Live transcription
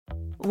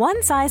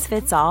One size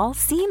fits all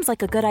seems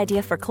like a good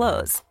idea for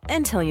clothes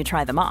until you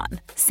try them on.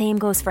 Same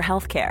goes for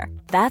healthcare.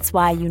 That's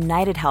why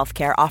United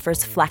Healthcare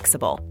offers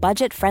flexible,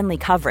 budget-friendly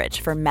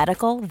coverage for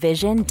medical,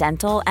 vision,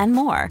 dental, and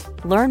more.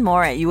 Learn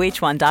more at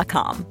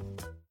uh1.com.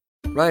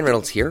 Ryan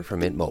Reynolds here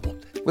from Mint Mobile.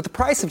 With the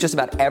price of just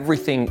about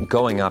everything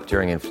going up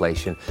during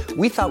inflation,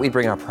 we thought we'd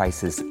bring our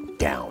prices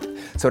down.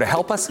 So to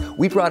help us,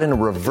 we brought in a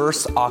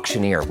reverse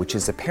auctioneer, which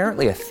is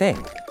apparently a thing.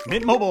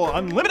 Mint Mobile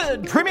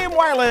Unlimited Premium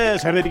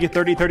Wireless. How to get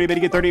 30, 30, bit to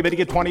get 30, bit to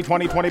get 20,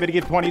 20, 20, bit to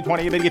get 20,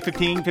 20, bit to get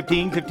 15,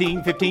 15,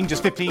 15, 15,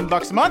 just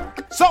 $15 a month?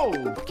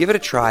 Sold! Give it a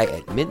try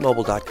at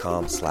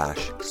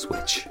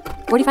mintmobile.com/switch.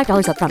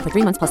 $45 up front for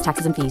 3 months plus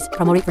taxes and fees.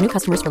 Promo rate for new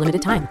customers for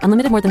limited time.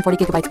 Unlimited more than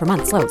 40 gigabytes per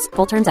month. Slows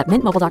full terms at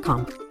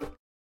mintmobile.com.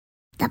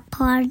 The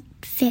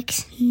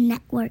Podfix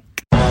Network.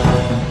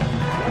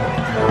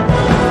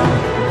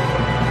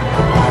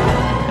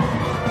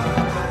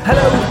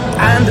 Hello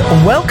and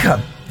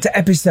welcome to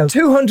episode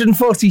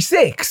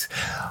 246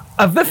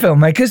 of the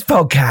Filmmakers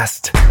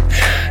Podcast.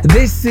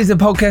 This is a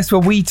podcast where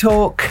we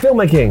talk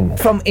filmmaking,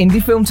 from indie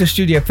film to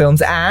studio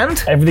films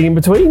and everything in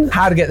between.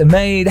 How to get them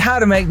made, how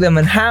to make them,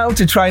 and how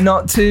to try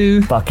not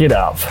to fuck it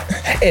up.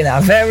 In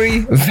our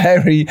very,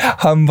 very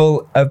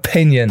humble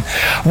opinion.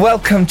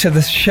 Welcome to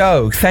the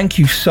show. Thank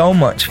you so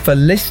much for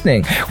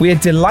listening. We are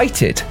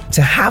delighted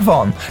to have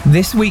on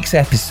this week's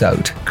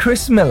episode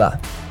Chris Miller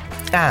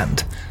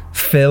and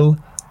Phil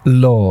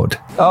Lord.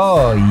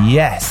 Oh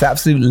yes,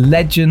 absolute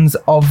legends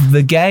of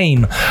the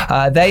game.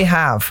 They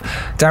have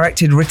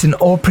directed, written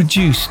or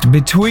produced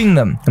between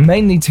them,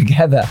 mainly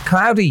together,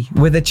 Cloudy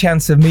with a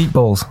Chance of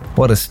Meatballs.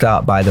 What a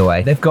start, by the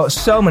way. They've got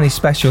so many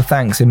special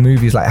thanks in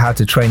movies like How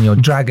to Train Your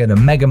Dragon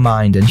and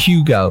Megamind and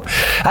Hugo.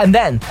 And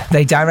then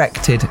they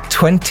directed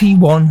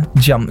 21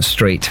 Jump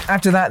Street.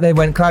 After that they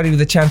went Cloudy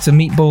with a Chance of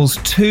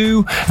Meatballs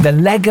 2, the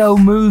Lego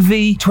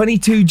Movie,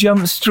 22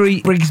 Jump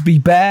Street,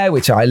 Brigsby Bear,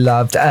 which I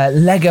loved,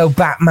 Lego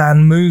Batman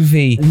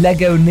movie,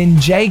 Lego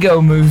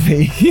Ninjago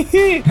movie,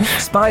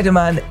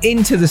 Spider-Man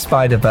Into the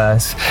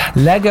Spider-Verse,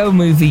 Lego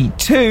Movie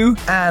 2,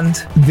 and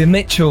The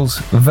Mitchells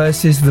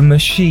versus the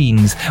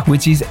Machines,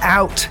 which is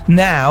out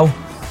now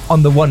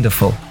on the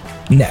wonderful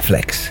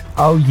Netflix.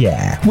 Oh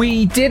yeah.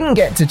 We didn't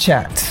get to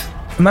chat.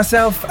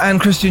 Myself and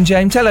Christian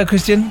James. Hello,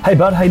 Christian. Hey,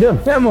 bud. How you doing?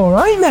 I'm all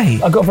right,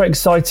 mate. I got very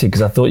excited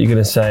because I thought you were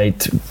going to say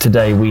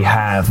today we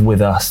have with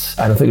us,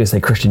 and I thought you were going to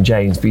say Christian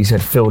James, but you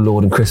said Phil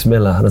Lord and Chris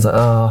Miller. And I was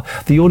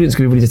like, the audience is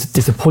going to be really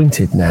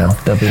disappointed now.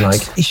 They'll be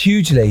like...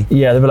 Hugely.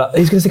 Yeah, they'll be like,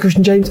 he's going to say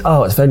Christian James?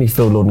 Oh, it's only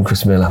Phil Lord and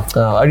Chris Miller.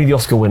 Only the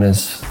Oscar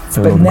winners.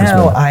 Phil Lord and Chris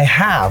Miller. Now I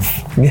have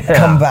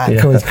come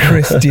back with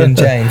Christian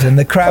James, and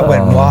the crowd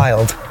went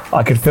wild.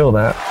 I could feel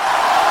that.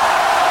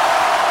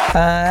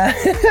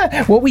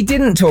 What we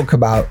didn't talk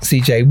about,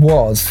 CJ,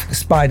 was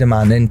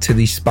Spider-Man Into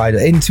the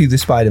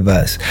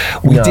Spider-Verse.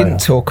 We didn't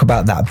talk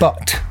about that,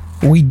 but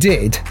we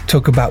did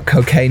talk about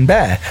Cocaine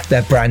Bear,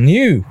 their brand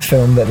new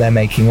film that they're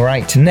making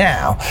right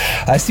now.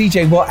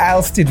 CJ, what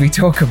else did we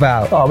talk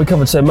about? Oh, we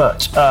covered so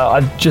much.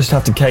 I just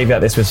have to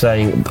caveat this with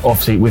saying,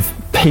 obviously, with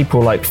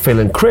people like Phil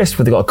and Chris,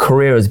 where they've got a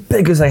career as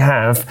big as they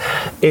have,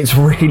 it's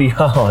really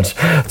hard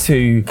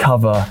to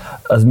cover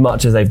as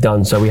much as they've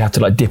done, so we have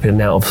to dip in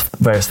and out of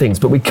various things.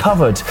 But we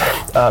covered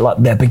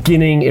their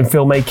beginning in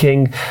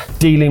filmmaking,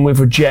 dealing with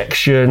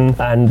rejection,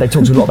 and they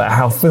talked a lot about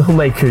how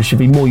filmmakers should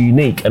be more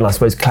unique, and I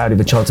suppose Cloudy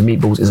with a Chance of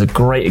Meatballs is a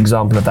great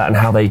example of that, and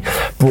how they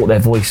brought their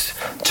voice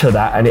to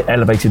that and it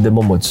elevated them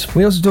onwards.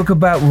 We also talk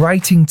about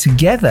writing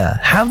together,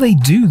 how they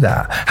do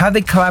that, how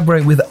they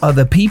collaborate with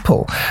other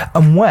people,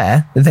 and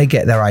where they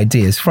get their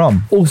ideas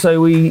from. Also,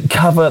 we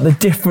cover the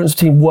difference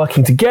between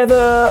working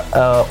together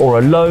or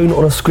alone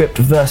on a script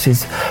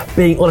versus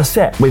being on a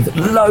set with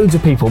loads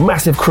of people,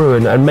 massive crew,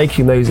 and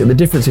making those, and the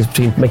differences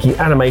between making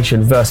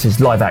animation versus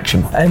live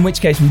action. In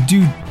which case we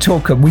do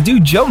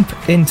jump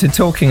into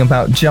talking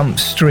about Jump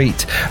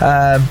Street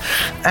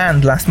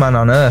and Last Man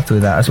on Earth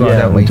with that as well,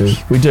 don't we?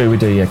 We do,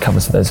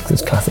 cover some of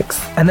those classics.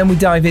 And then we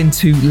dive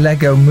into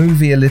Lego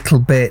Movie a little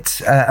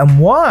bit and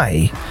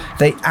why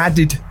they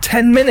added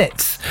 10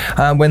 minutes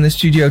when the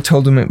studio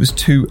told them it was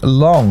too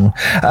long.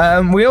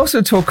 We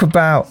also talk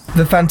about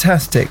the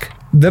fantastic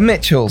The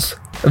Mitchells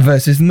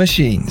versus the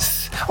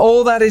Machines.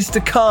 All that is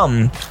to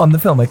come on the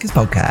Filmmakers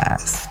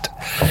Podcast.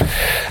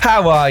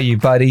 How are you,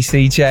 buddy,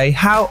 CJ?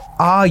 How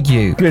are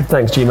you? Good,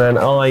 thanks, G-Man.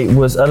 I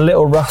was a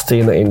little rusty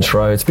in the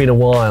intro. It's been a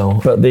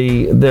while, but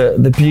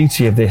the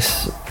beauty of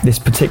this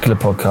particular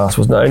podcast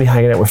was not only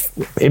hanging out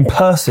in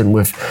person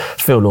with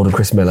Phil Lord and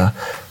Chris Miller,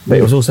 but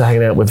it was also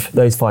hanging out with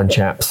those fine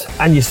chaps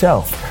and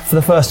yourself for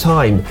the first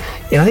time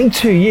in, I think,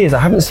 2 years. I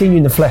haven't seen you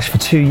in the flesh for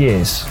 2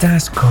 years.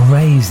 That's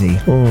crazy.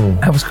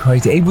 That was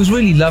crazy. It was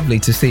really lovely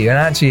to see you. And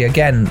actually,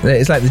 again,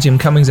 it's like the Jim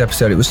Cummings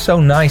episode. It was so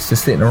nice to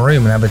sit in a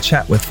room and have a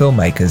chat with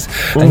filmmakers.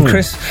 And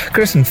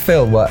Chris and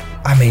Phil were,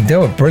 they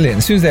were brilliant.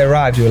 As soon as they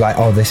arrived, you were like,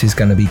 oh, this is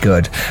going to be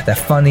good. They're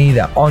funny,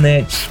 they're on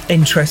it,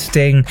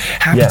 interesting,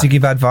 happy to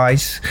give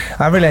advice.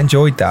 I really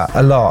enjoyed that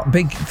a lot.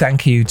 Big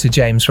thank you to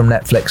James from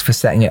Netflix for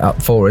setting it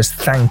up for us.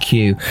 Thank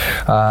you.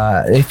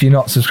 If you're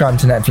not subscribed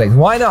to Netflix,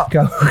 why not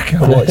go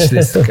watch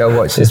this? Go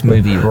watch this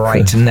movie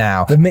right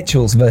now. The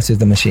Mitchells versus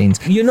the Machines.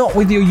 You're not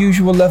with your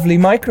usual lovely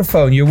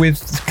microphone. You're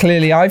with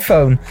clearly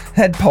iPhone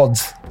head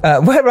pods.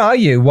 Where are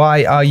you?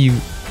 Why are you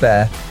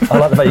there? I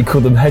like the fact you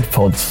call them head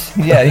pods.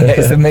 Yeah,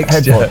 it's a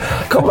mixture.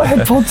 Got my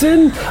head pods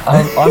in.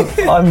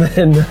 I'm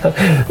in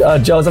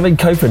Giles. I'm in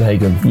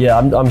Copenhagen. Yeah,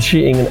 I'm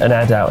shooting an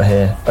ad out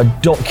here, a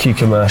docu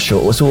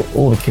commercial. It's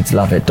all the kids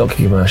love it. Docu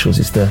commercials.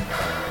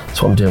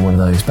 That's what I'm doing. One of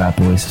those bad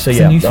boys. So it's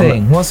a new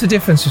thing. What's the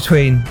difference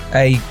between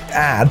a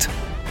ad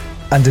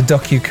and a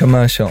docu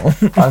commercial?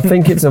 I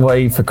think it's a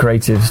way for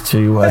creatives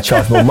to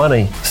charge more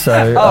money.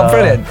 So,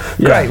 brilliant!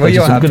 Great. Well,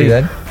 you're happy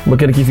then. We're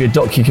going to give you a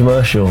docu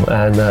commercial,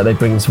 and they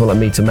bring someone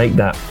like me to make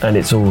that, and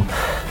it's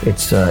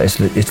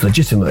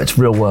legitimate. It's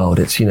real world.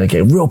 It's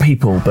getting real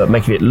people, but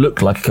making it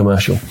look like a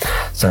commercial.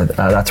 So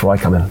that's where I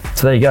come in.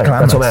 So there you go.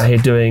 Glamorous. That's what I'm out here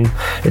doing.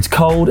 It's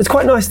cold. It's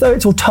quite nice though.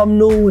 It's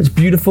autumnal. It's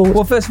beautiful.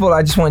 Well, first of all,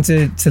 I just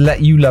wanted to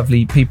let you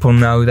lovely people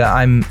know that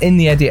I'm in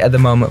the edit at the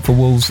moment for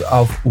Wolves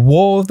of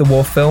War, the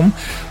war film,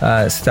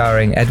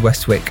 starring Ed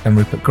Westwick and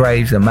Rupert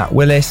Graves and Matt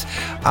Willis.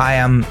 I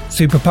am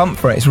super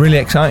pumped for it. It's really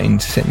exciting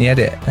to sit in the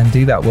edit and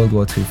do that World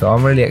War II. So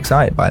I'm really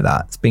excited by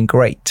that. It's been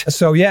great.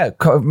 So yeah,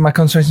 my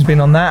concentration's been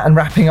on that and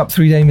wrapping up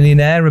 3 Day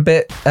Millionaire a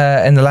bit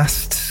in the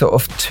last sort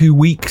of 2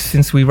 weeks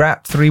since we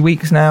wrapped. 3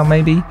 weeks now,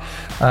 maybe.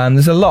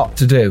 There's a lot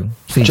to do,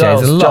 CJ.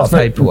 There's a lot of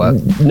paperwork.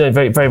 No,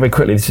 very, very, very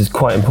quickly. This is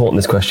quite important,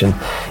 this question.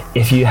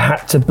 If you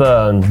had to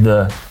burn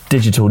the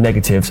digital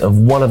negatives of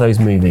one of those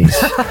movies,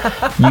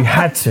 you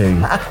had to.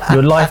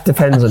 Your life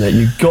depends on it.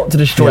 You've got to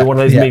destroy one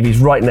of those movies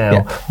right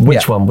now.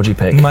 Which one would you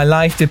pick? My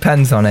life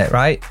depends on it,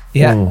 right?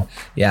 Yeah.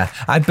 Yeah.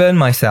 I'd burn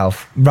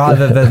myself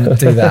rather than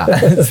do that.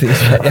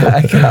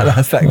 I can't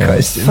ask that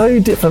question. So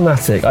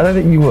diplomatic. I don't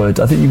think you would.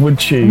 I think you would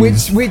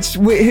choose.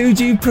 Who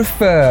do you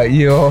prefer?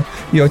 Your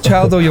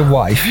child or your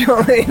wife? You know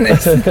what I mean?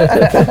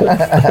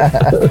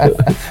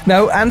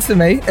 No, answer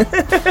me.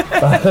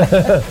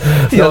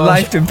 Your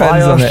life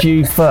depends on it. I asked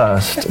you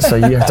first, so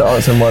you have to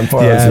answer mine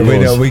prior to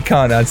yours. We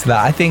can't answer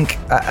that. I think,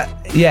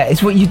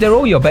 it's what they're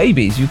all your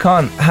babies. You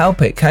can't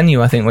help it, can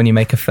you? I think when you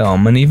make a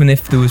film, and even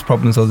if there was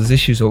problems or there's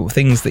issues or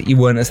things that you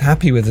weren't as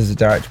happy with as a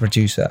director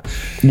producer,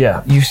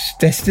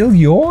 they're still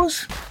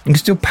yours. You're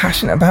still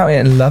passionate about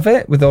it and love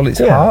it with all its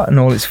heart and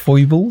all its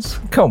foibles.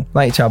 Cool,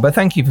 like your child. But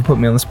thank you for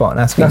putting me on the spot and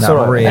asking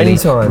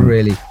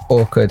really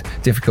awkward,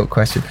 difficult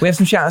question. We have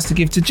some shout outs to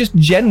give to just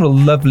general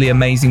lovely,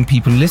 amazing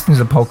people listening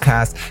to the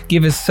podcast.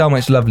 Give us so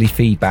much lovely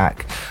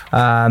feedback.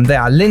 They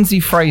are Lindsay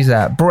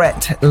Fraser,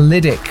 Brett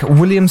Liddick,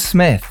 William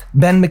Smith,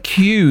 Ben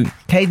McHugh,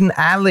 Caden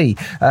Alley,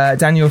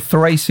 Daniel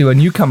Thrasu, and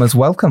newcomers,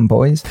 welcome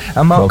boys,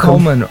 and Mark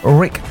Coleman,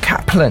 Rick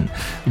Kaplan,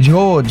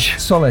 George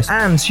Solis,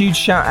 and huge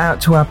shout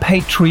out to our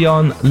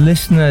Patreon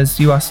listeners.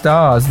 You are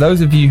stars. Those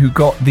of you who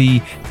got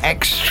the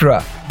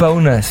extra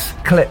bonus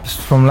clips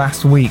from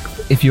last week,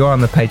 if you are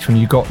on the Patreon,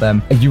 you got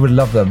them. You would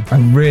love them. I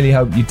really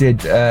hope you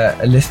did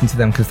listen to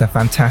them because they're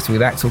fantastic,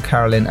 with Axel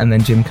Carolyn and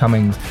then Jim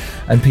Cummings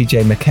and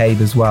PJ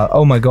McCabe as well.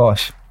 Oh my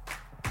gosh.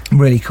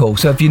 Really cool.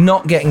 So if you're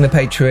not getting the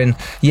Patreon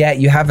yet,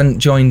 you haven't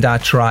joined our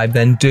tribe,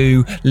 then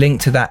do.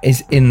 Link to that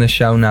is in the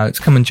show notes.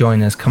 Come and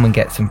join us. Come and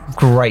get some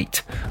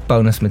great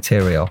bonus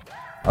material.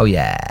 Oh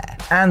yeah.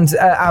 And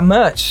our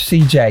merch,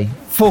 CJ,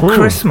 for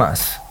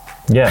Christmas.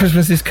 Yeah.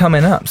 Christmas is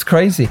coming up. It's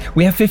crazy.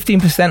 We have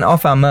 15%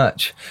 off our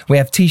merch. We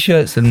have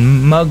t-shirts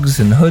and mugs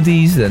and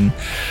hoodies and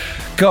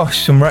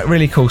gosh, some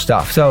really cool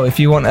stuff. So if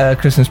you want a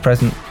Christmas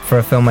present for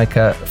a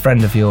filmmaker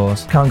friend of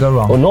yours, can't go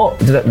wrong. Or not.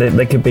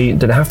 They could be.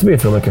 Don't have to be a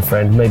filmmaker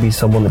friend. Maybe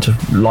someone that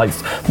just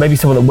likes. Maybe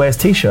someone that wears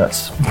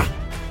t-shirts.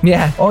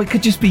 Yeah. Or it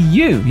could just be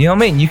you. You know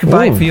what I mean? You could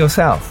buy it for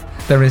yourself.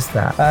 There is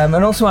that. And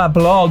also our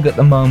blog at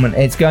the moment,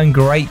 it's going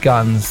great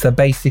guns. So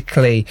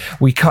basically,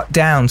 we cut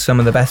down some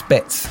of the best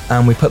bits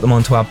and we put them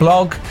onto our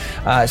blog.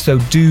 So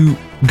do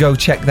go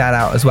check that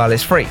out as well.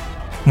 It's free.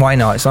 Why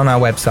not? It's on our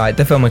website,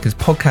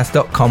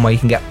 thefilmmakerspodcast.com, where you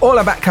can get all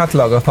our back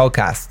catalogue of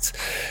podcasts,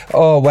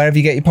 or wherever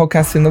you get your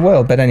podcasts in the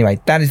world. But anyway,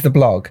 that is the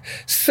blog.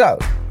 So,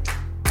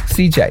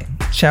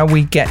 CJ, shall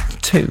we get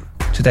to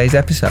today's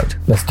episode?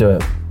 Let's do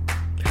it.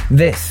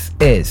 This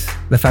is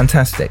the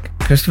fantastic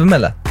Christopher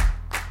Miller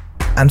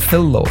and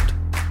Phil Lord,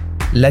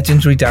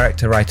 legendary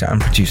director, writer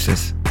and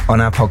producers, on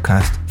our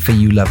podcast for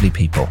you lovely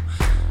people.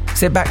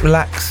 Sit back,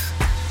 relax,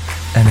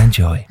 and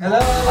enjoy. Hello,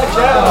 Joe.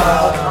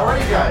 How are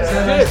you guys?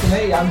 So nice to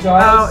meet you. I'm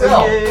Giles.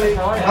 How are you?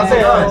 How's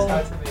it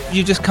going?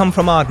 You just come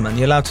from Ardman.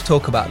 You're allowed to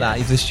talk about that.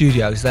 The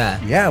studio's there.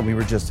 Yeah, we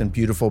were just in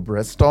beautiful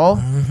Bristol,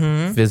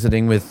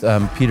 visiting with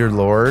Peter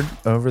Lord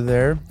over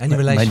there. Any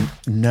relation?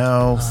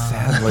 No,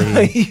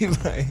 sadly.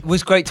 It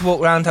was great to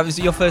walk around. Was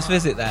it your first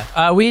visit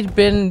there? We'd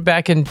been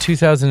back in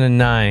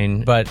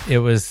 2009, but it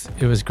was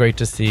great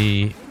to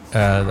see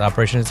the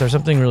operation. There's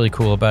something really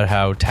cool about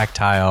how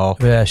tactile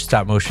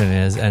stop motion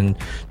is, and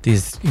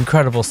these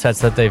incredible sets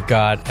that they've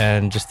got,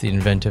 and just the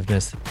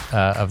inventiveness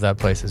of that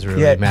place is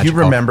really magical.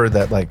 You remember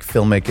that like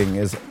filmmaking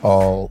is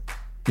all,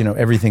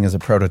 everything is a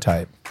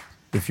prototype.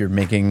 if you're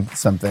making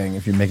something,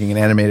 if you're making an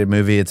animated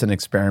movie, it's an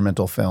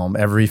experimental film.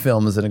 Every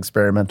film is an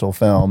experimental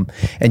film.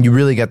 And you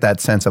really get that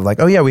sense of like,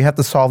 oh yeah, we have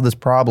to solve this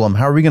problem.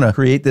 How are we going to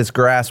create this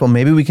grass? Well,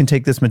 maybe we can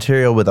take this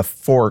material with a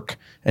fork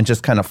and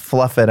just kind of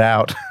fluff it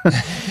out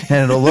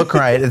and it'll look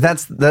right.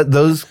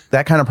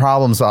 That kind of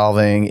problem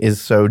solving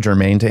is so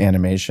germane to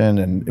animation,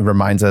 and it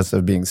reminds us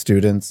of being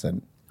students,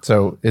 and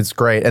so it's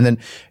great. And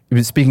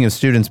then speaking of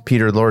students,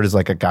 Peter Lord is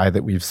like a guy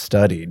that we've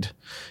studied,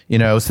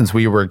 since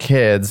we were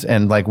kids,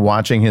 and like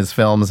watching his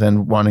films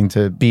and wanting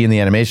to be in the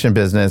animation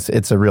business,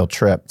 it's a real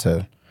trip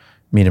to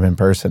meet him in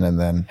person and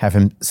then have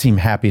him seem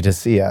happy to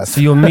see us.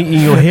 So you're meeting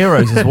your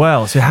heroes as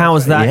well. So how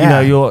is that,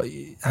 Yeah.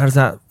 how does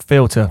that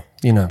feel to,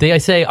 They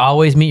say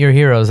always meet your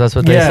heroes. That's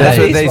what they say. That's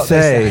what they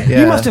say.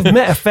 Yeah. You must have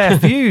met a fair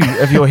few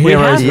of your We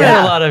heroes. have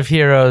met a lot of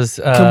heroes.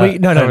 Can we?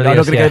 No, I'm not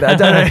going to go there. I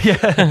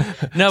don't know.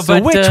 No, So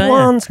but which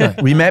ones? No.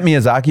 We met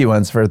Miyazaki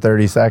once for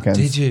 30 seconds.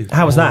 Did you?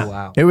 How was that?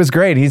 Wow. It was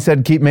great. He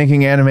said, keep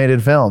making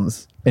animated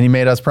films. And he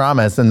made us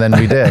promise, and then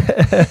we did.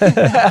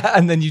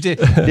 And then you did.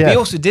 But he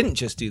also didn't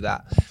just do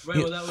that.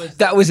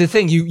 That was the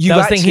thing. You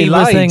actually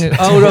lied.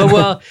 Oh no!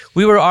 Well,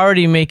 we were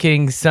already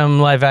making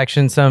some live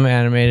action, some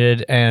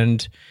animated,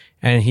 and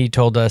he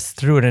told us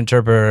through an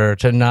interpreter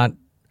to not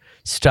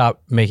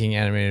stop making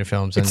animated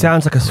films. It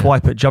sounds like a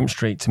swipe at Jump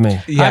Street to me.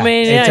 I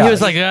mean, it he was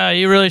does. like,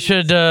 you really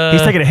should.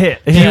 He's taking a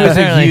hit. He was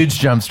a apparently. huge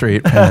Jump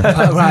Street fan.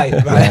 Right.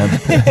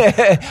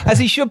 As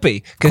he should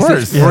be, because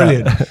it's course,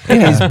 brilliant.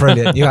 It is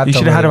brilliant. You You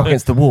should have had him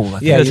against the wall. I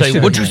think. Yeah, It's you like,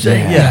 should what'd have. you say?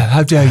 Yeah,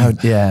 how dare you?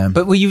 Yeah.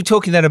 But were you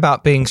talking then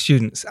about being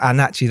students and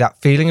actually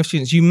that feeling of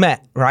students? You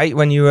met, right,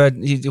 when you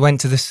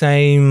went to the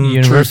same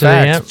University,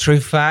 yeah. True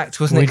Fact,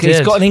 wasn't We it? It's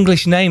did. got an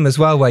English name as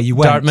well where you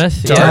went.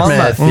 Dartmouth.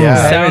 Dartmouth, Mm.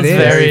 yeah. Sounds There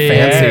it is. very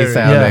fancy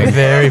sounding.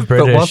 very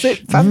British. But was it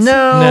fancy?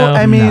 No,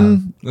 I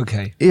mean,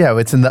 Okay. yeah,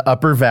 it's in the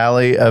upper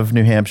valley of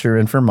New Hampshire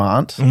and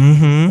Vermont.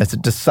 Mm-hmm. It's a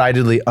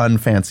decidedly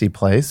unfancy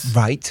place.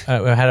 Right.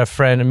 I had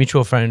a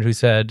mutual friend who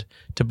said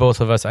to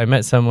both of us, I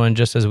met someone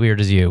just as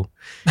weird as you.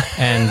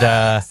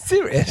 And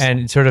Serious?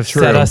 and sort of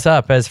True. set us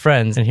up as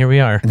friends. And here we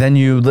are. And then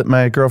you lit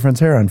my girlfriend's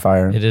hair on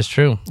fire. It is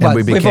true. And Well,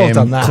 we we've all became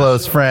done that.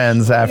 close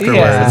friends afterwards.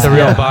 Yeah. It's a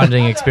real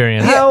bonding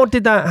experience. How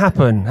did that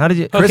happen? How did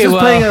you? Chris Okay, was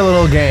well- playing a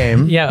little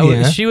game. Yeah,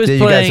 Yeah. she was that you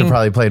guys playing. have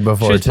probably played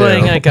before, She was too.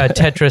 playing like a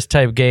Tetris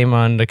type game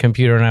on the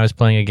computer, and I was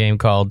playing a game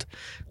called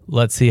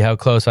Let's See How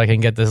Close I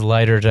Can Get This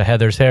Lighter to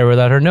Heather's Hair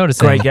Without Her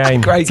Noticing. Great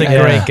game. Great It's a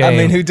game. great game. I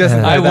mean, who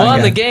doesn't? I know that won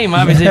game? the game,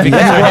 obviously, because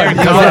her hair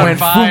caught on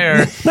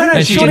fire. No,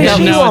 and she surely didn't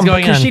she know what was won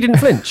going because on. she didn't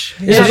flinch.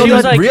 Yeah, she she was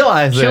didn't like,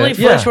 realize she only it.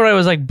 flinched Yeah. when I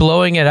was like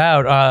blowing it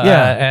out.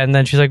 And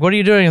then she's like, "What are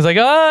you doing?" I was like,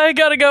 "Oh, I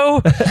gotta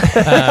go."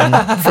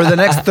 For the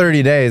next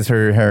 30 days,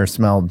 her hair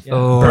smelled.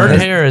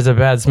 Burnt hair is a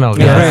bad smell. It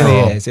guys.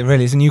 really is. It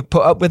really is. And you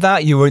put up with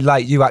that. You were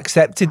like, you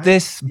accepted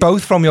this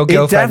both from your It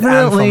girlfriend and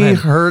definitely from him.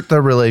 hurt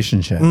the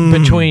relationship.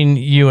 Between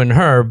you and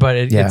her, but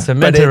it Yeah.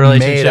 cemented But a it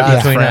relationship made us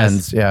between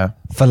friends. us. Yeah.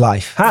 For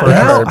life.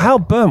 How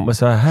burnt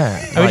was her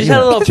hair? I mean, just had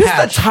a little Just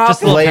patch, the top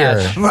just a little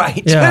layer. patch.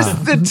 Right. Yeah.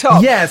 Just the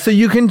top. Yeah, so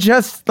you can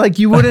just, like,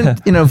 you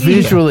wouldn't,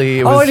 visually,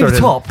 it was Only sort the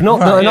of... top, not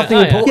nothing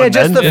Yeah, important. Yeah,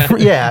 just then. the,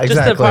 exactly.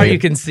 Just the part you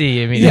can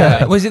see. I mean,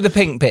 Yeah. Was it the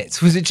pink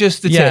bits? Was it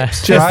just the Yeah.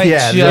 tips? Just, right?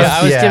 yeah, Yeah,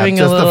 I was giving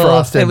a just little- the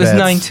frosted It was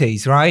bits.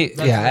 90s, right?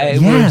 Yeah, it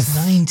Yes.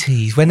 was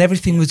 90s when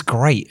everything was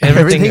great.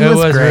 everything Everything it was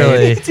was great.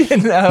 really.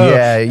 Didn't know.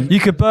 Yeah, You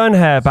could burn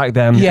hair back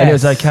then, and it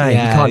was Yes. okay.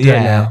 Yeah, You can't do it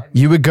yeah. now.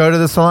 you would go to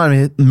the salon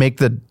and make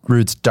the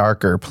roots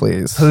darker,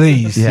 please.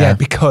 Please. Yeah. Yeah.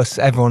 Because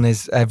everyone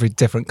is every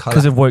different color.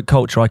 Because of woke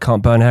culture, I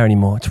can't burn hair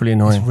anymore. It's really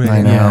annoying.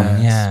 I know.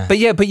 Yeah.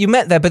 But you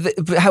met there. But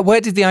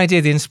where did the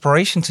idea, the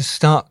inspiration to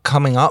start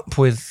coming up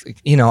with,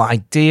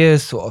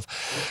 ideas, sort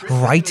of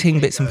writing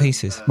bits and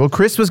pieces? Well,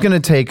 Chris was going to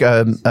take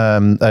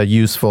a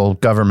useful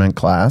government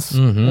class,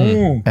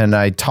 and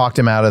I talked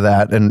him out of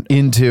that and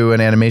into an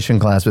animation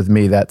class with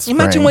me that spring.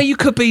 Imagine where you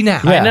could be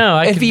now. I know.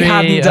 I if could he be,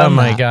 hadn't done oh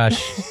my that.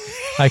 gosh.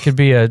 I could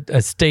be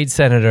a state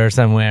senator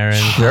somewhere. And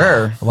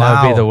Sure.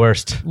 That would be the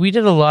worst. We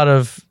did a lot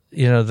of,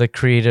 the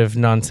creative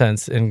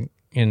nonsense in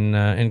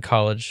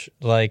college,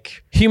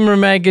 like humor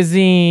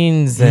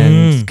magazines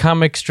and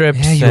comic strips.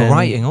 Yeah, you were and,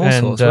 writing all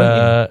and, sorts,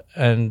 weren't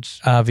and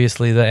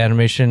obviously the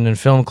animation and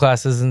film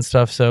classes and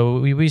stuff. So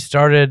we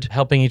started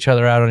helping each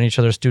other out on each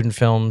other's student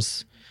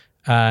films.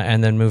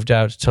 And then moved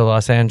out to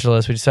Los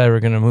Angeles. We decided we were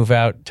going to move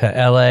out to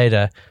LA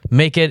to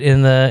make it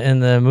in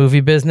the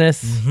movie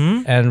business,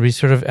 and we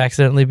sort of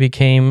accidentally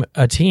became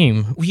a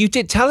team. Well, you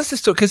did tell us the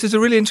story because there's a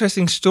really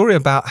interesting story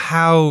about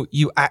how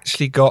you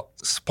actually got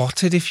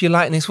spotted, if you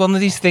like. And it's one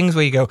of these things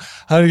where you go,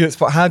 "How did you get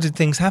spotted? How did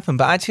things happen?"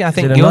 But actually, I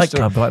think In a your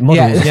nightclub, story, like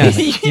models. Yeah,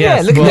 Yes.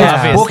 yeah. Look Well, at this,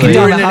 obviously. walking We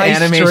down were the in an high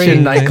animation street.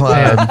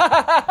 nightclub.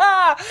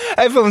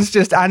 Everyone's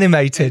just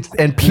animated.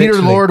 And Peter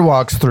Literally. Lord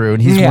walks through,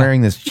 and he's Yeah.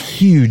 wearing this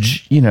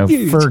huge,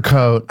 fur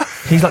coat.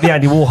 He's like the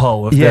Andy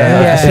Warhol of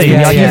Yeah, the scene. He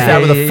yeah, he's yeah,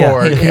 out with a yeah, yeah.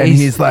 fork, and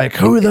he's like,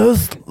 "Who are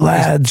those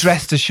lads?"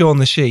 Dressed as Shaun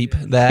the Sheep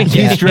there.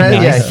 He's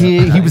dressed.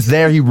 Yeah, he was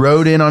there. He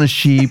rode in on a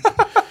sheep.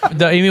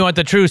 You mean what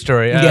the true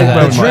story?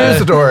 Yeah. The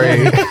true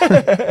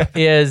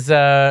story. Is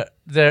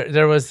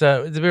there was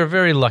we were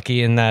very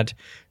lucky in that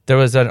there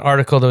was an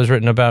article that was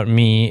written about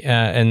me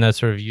in that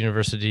sort of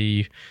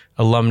university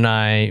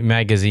alumni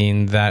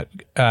magazine that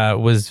there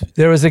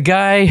was a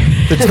guy.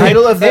 The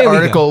title of the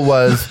article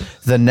was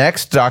 "The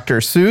Next Dr.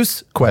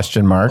 Seuss?" ?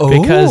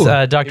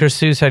 Because Dr.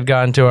 Seuss had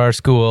gone to our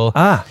school. It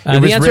was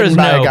the answer is written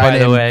by no, a guy by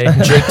the named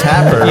way. Jake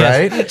Tapper,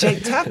 right?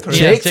 Jake Tapper.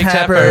 Jake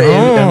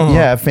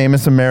Tapper,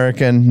 famous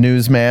American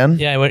newsman.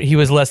 Yeah, he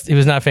was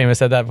not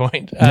famous at that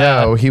point.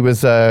 No, he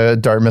was a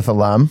Dartmouth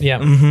alum. Yeah.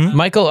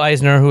 Michael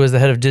Eisner, who was the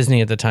head of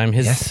Disney at the time,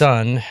 his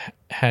son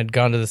had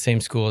gone to the same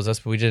school as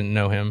us, but we didn't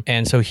know him.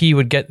 And so he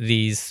would get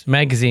these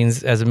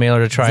magazines as a mailer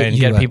to try and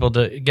get people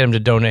to get him to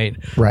donate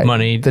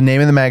money. The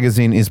name of the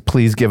magazine is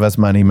Please Give Us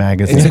Money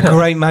Magazine. It's a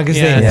great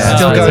magazine. Yeah,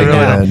 Still going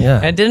on.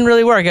 Yeah. It didn't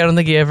really work. I don't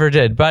think he ever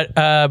did. But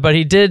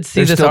he did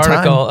see this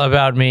article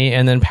about me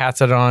and then pass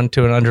it on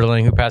to an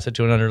underling who passed it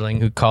to an underling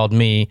who called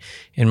me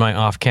in my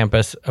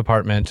off-campus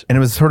apartment. And it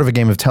was sort of a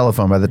game of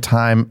telephone. By the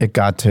time it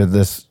got to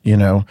this,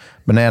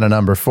 banana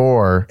number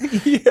 4,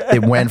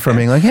 it went from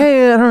being like,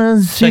 hey, I don't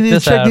know,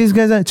 check these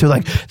guys out, to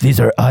like, these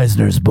are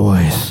Eisner's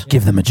boys.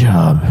 Give them a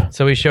job.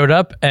 So we showed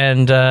up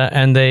and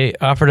they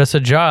offered us a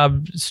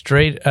job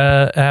straight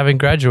having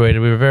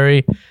graduated. We were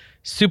very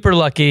super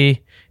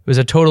lucky. It was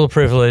a total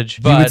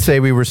privilege. But you would say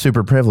we were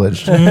super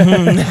privileged.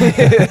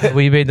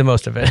 We made the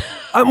most of it.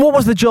 And what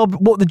was the job?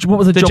 What was the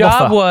job? The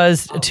job offer?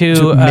 was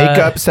to make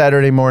up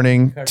Saturday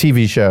morning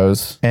TV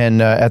shows,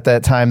 and at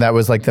that time that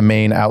was like the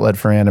main outlet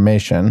for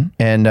animation,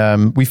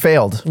 and we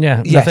failed.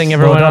 Yeah, nothing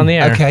ever went on the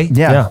air. Okay,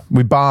 yeah,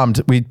 we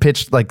bombed. We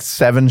pitched like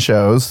 7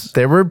 shows.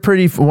 They were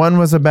pretty. One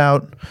was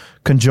about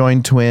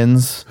conjoined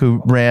twins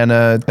who ran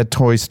a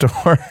toy store.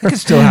 It could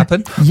still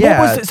happen.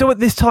 Yeah. So at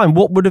this time,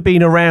 what would have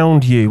been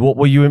around you? What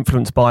were you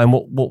influenced by, and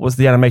what was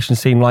the animation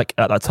scene like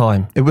at that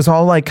time? It was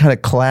all like kind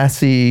of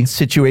classy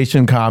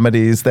situation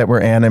comedies that were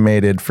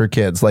animated for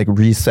kids, like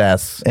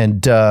Recess and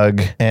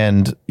Doug,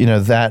 and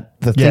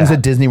the things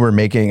that Disney were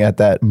making at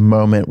that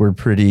moment were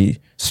pretty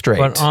straight.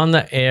 But on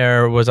the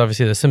air was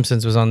obviously The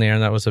Simpsons was on the air,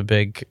 and that was a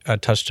big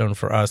touchstone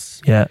for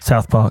us. Yeah,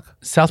 South Park.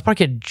 South Park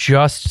had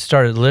just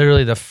started.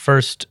 Literally, the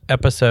first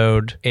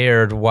episode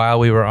aired while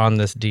we were on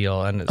this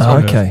deal, and it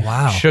sort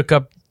of shook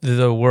up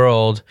the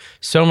world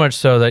so much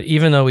so that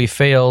even though we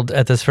failed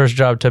at this first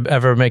job to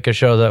ever make a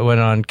show that went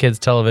on kids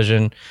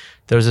television,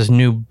 there was this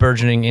new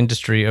burgeoning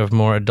industry of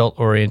more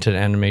adult-oriented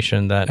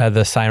animation that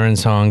the Siren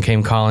Song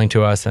came calling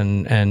to us,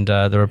 and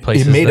there were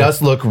places. It made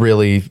us look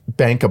really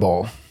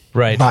bankable.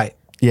 Right.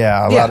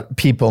 Yeah, a lot of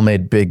people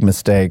made big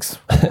mistakes,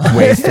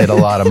 wasted a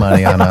lot of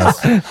money on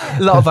us. A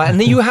lot of that.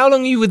 And how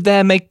long you were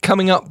there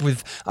coming up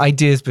with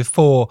ideas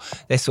before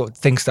this sort of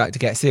things started to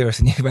get serious?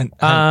 And you went,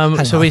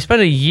 we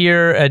spent a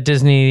year at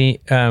Disney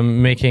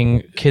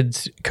making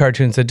kids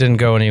cartoons that didn't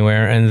go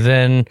anywhere, and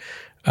then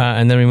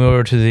we moved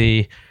over to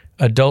the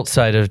adult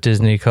side of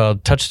Disney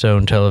called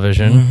Touchstone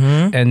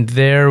Television, and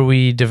there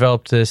we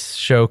developed this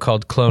show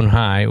called Clone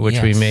High, which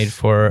we made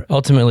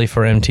ultimately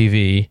for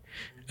MTV.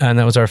 And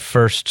that was our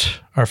first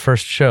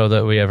show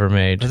that we ever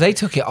made. But they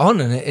took it on,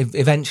 and it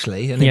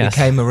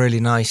became a really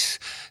nice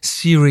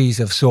series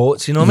of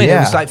sorts. You know what I mean? It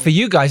was like, for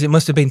you guys, it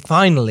must have been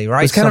finally,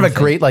 right? It was kind of a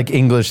great like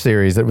English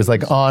series. It was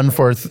like on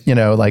for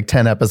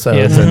 10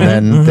 episodes,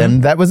 and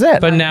then that was it.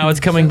 But now it's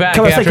coming back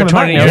after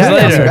 20 years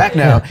later. It's back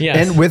now.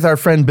 Yes. And with our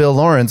friend Bill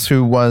Lawrence,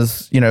 who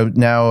was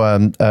now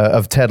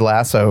of Ted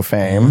Lasso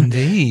fame.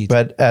 Indeed.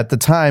 But at the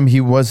time,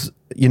 he was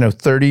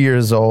 30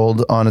 years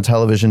old on a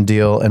television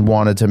deal and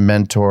wanted to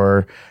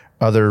mentor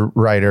other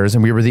writers,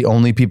 and we were the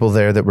only people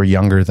there that were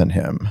younger than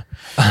him.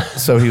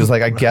 So he was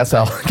like, I guess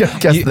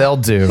they'll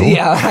do.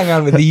 Yeah, I'll hang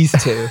on with these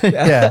two.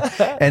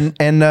 Yeah. And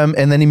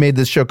then he made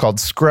this show called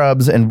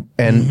Scrubs, and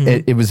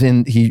it was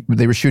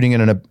they were shooting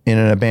in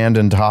an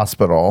abandoned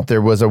hospital.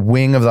 There was a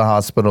wing of the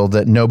hospital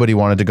that nobody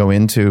wanted to go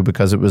into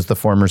because it was the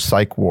former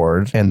psych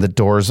ward, and the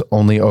doors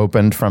only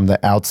opened from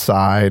the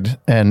outside,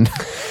 and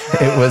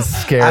it was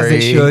scary. As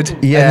it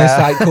should. Yeah. In the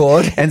psych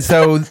ward. And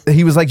so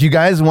he was like, you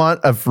guys want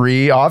a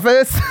free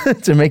office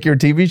to make your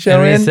TV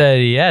show and we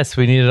said yes.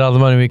 We needed all the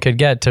money we could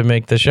get to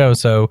make the show,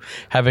 so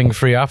having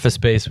free office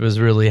space was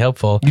really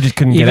helpful. You just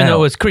couldn't get out. Even though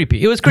it was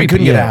creepy. It was creepy. We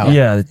couldn't get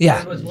out.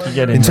 Yeah.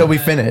 Until we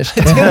finished.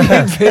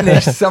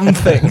 Finish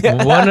something.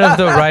 One of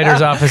the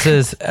writers'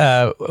 offices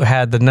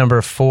had the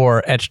number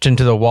 4 etched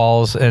into the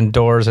walls and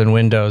doors and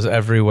windows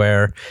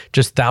everywhere,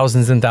 just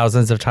thousands and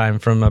thousands of time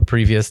from a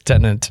previous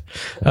tenant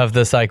of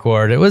the psych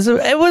ward. It was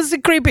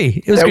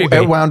creepy. It was creepy.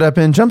 It wound up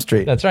in Jump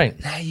Street. That's right.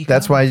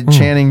 That's why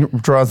Channing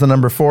draws the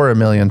number 4 a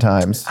million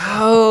times.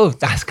 Oh,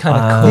 that's kind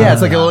of cool. Yeah,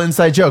 it's like a little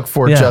inside joke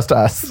for just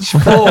us.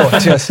 For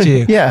just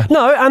you. Yeah.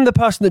 No, and the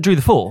person that drew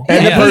the 4.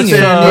 And the person,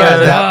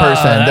 that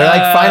person. They're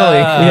like, finally.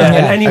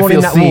 And anyone in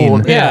that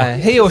ward. Yeah,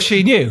 he or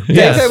she knew.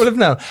 Yes. They would have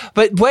known.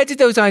 But where did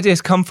those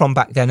ideas come from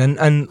back then?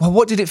 And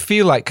what did it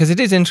feel like? Because it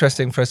is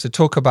interesting for us to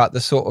talk about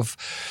the sort of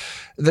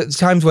the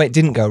times where it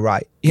didn't go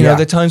right. You know,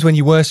 the times when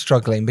you were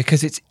struggling,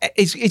 because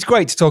it's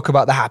great to talk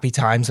about the happy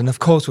times, and of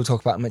course we'll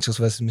talk about Mitchells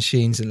versus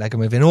Machines and Lego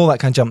Movie and all that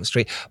kind of Jump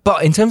Street.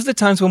 But in terms of the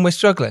times when we're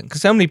struggling,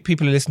 because so many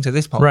people who listen to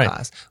this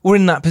podcast, we're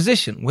in that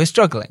position. We're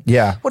struggling.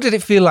 Yeah. What did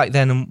it feel like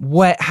then,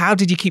 and how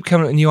did you keep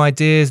coming up with new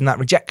ideas and that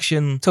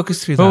rejection? Talk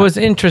us through that. Well, it was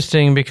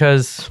interesting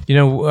because, you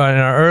know, in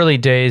our early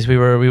days, we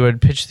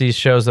would pitch these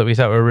shows that we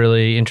thought were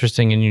really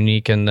interesting and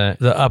unique, and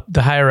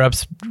the higher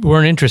ups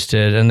weren't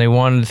interested, and they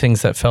wanted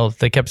things that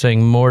they kept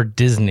saying more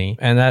Disney,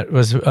 and that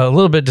was a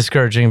little bit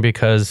discouraging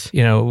because,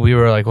 you know, we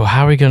were like, well,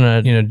 how are we going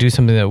to, you know, do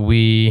something that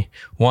we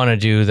want to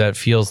do that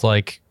feels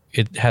like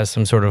it has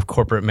some sort of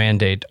corporate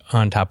mandate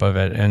on top of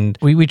it? And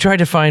we tried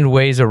to find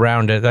ways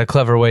around it,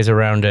 clever ways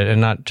around it, and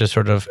not just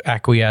sort of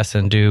acquiesce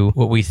and do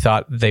what we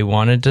thought they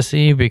wanted to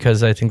see,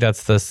 because I think that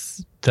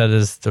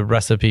is the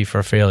recipe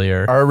for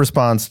failure. Our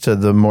response to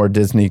the more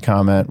Disney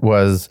comment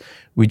was,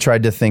 we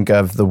tried to think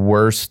of the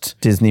worst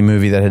Disney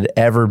movie that had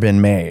ever been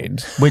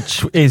made.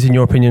 Which is, in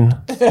your opinion?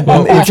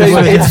 Well,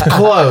 it's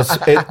close.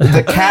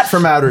 The Cat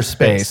from Outer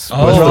Space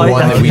was the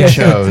one that we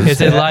chose. It's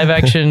a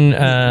live-action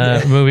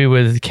movie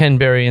with Ken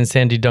Berry and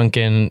Sandy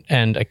Duncan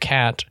and a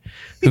cat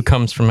who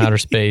comes from outer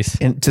space.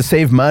 And to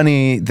save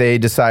money, they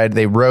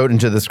wrote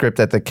into the script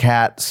that the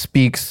cat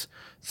speaks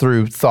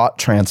through thought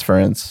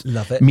transference.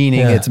 Love it.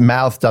 Meaning its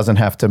mouth doesn't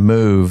have to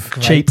move.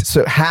 Cheap.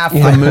 So half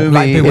the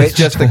movie is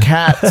just the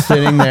cat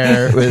sitting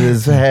there with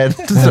his head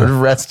sort of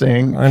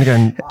resting. I'm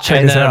going to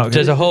check this out.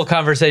 There's a whole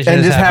conversation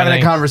And just happening.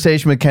 having a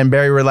conversation with Ken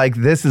Berry, we're like,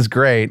 this is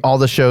great. All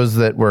the shows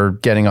that we're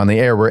getting on the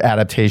air were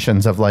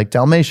adaptations of like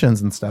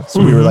Dalmatians and stuff.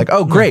 So we were like,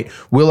 oh, great.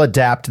 We'll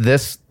adapt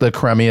this, the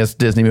crummiest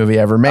Disney movie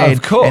ever made.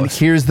 Of course. And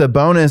here's the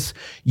bonus.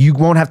 You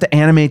won't have to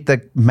animate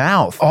the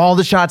mouth. All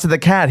the shots of the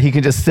cat, he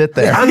can just sit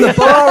there. And the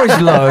bar is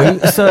low,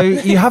 so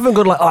you haven't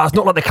got like, it's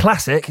not like the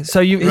classic. So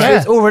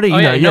it's already,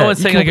 no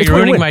one's saying like you're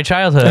ruining my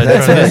childhood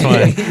from this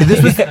one.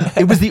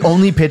 It was the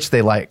only pitch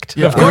they liked.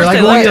 Yeah, of course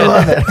they liked it.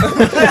 Love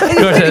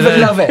it.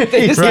 They love it.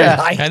 They just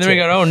liked And then we it.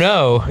 go, oh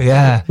no.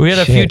 Yeah. We had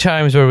a few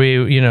times where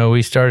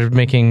we started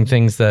making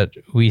things that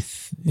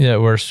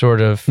were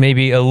sort of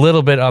maybe a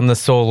little bit on the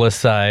soulless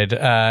side,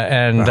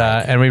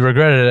 and we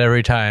regretted it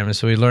every time.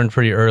 So we learned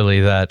pretty early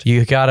that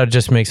you gotta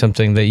just make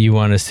something that you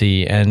want to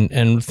see,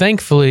 and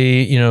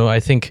thankfully, I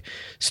think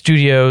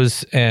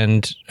studios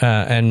and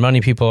money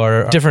people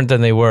are different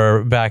than they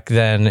were back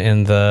then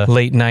in the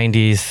late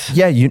 90s.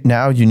 Yeah,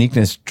 now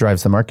uniqueness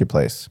drives the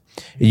marketplace.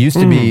 It used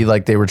to be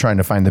like they were trying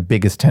to find the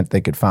biggest tent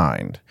they could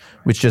find,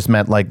 which just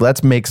meant like,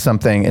 let's make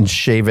something and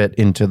shave it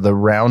into the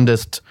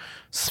roundest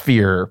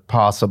sphere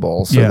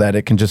possible so that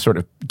it can just sort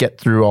of get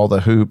through all the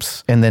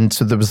hoops. And then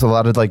so there was a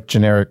lot of like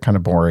generic kind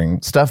of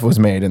boring stuff was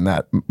made in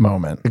that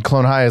moment. And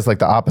Clone High is like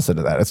the opposite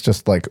of that. It's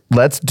just like,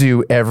 let's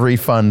do every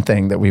fun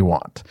thing that we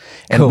want.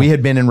 And we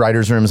had been in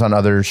writers' rooms on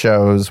other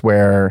shows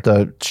where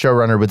the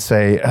showrunner would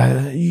say,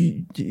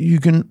 you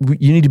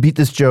need to beat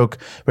this joke,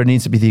 but it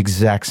needs to be the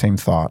exact same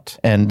thought.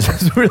 And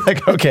so we're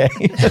like, okay,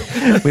 we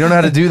don't know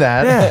how to do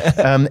that.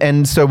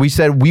 And so we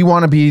said, we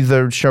want to be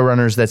the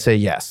showrunners that say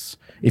yes.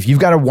 If you've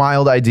got a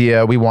wild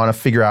idea, we want to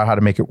figure out how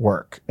to make it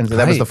work. And so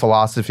that was the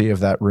philosophy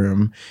of that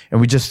room. And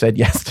we just said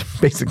yes to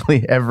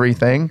basically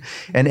everything.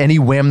 And any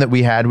whim that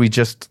we had, we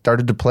just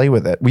started to play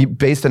with it. We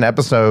based an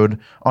episode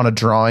on a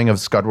drawing of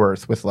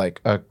Scudworth with like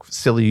a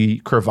silly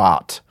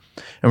cravat.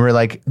 And we're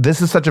like,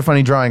 this is such a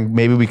funny drawing.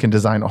 Maybe we can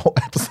design a whole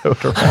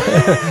episode around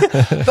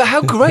it. But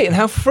how great and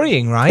how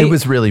freeing, right? It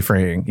was really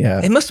freeing,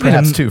 yeah. It must have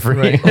perhaps been too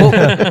freeing. Well,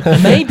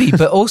 maybe,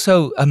 but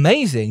also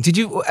amazing. Did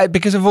you,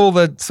 because of all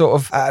the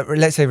sort of,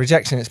 let's say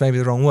rejection, it's maybe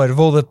the wrong word, of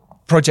all the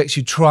projects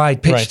you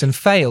tried, pitched and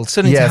failed,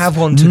 suddenly to have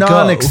one to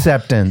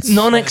non-acceptance.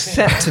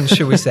 Non-acceptance,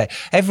 should we say.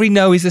 Every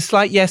no is a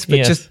slight yes, but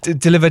just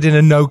delivered in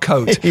a no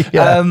coat. But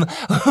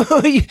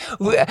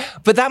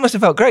that must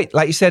have felt great,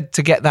 like you said,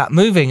 to get that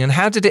moving. And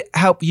how did it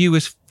help you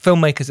as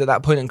filmmakers at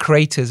that point and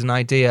creators and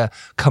idea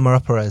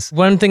comer-upperers?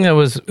 One thing it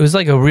was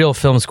like a real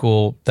film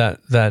school,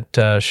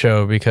 that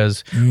show,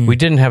 because we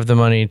didn't have the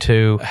money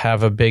to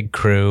have a big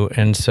crew,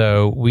 and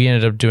so we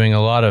ended up doing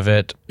a lot of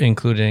it,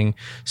 including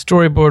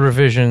storyboard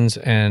revisions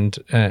and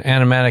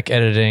animatic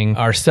editing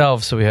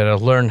ourselves. So we had to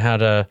learn how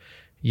to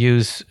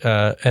use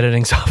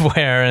editing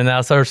software and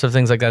all sorts of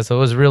things like that. So it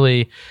was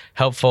really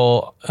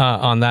helpful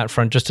on that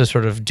front, just to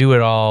sort of do it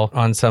all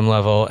on some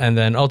level. And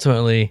then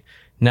ultimately,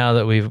 now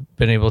that we've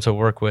been able to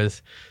work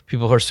with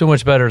people who are so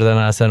much better than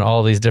us and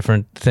all these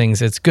different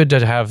things, it's good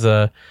to have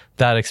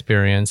that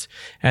experience.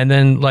 And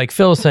then, like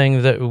Phil was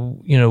saying, that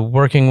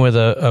working with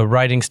a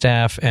writing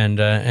staff and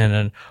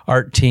an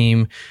art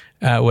team,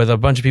 with a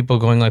bunch of people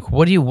going like,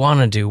 what do you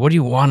want to do? What do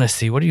you want to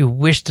see? What do you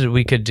wish that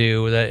we could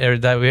do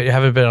that we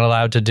haven't been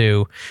allowed to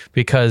do?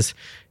 Because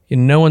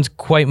no one's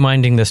quite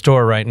minding the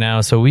store right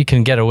now, so we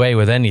can get away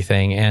with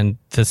anything. And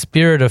the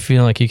spirit of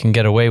feeling like you can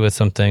get away with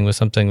something was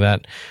something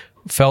that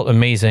felt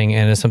amazing,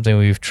 and it's something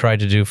we've tried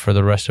to do for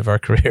the rest of our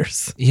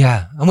careers.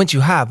 Yeah, and once you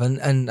have,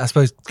 and I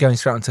suppose going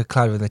straight onto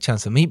Cloudy with a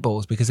Chance of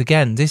Meatballs, because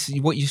again, this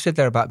what you said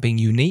there about being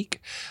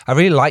unique, I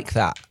really like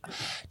that.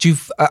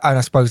 And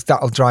I suppose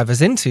that'll drive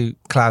us into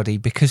Cloudy,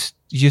 because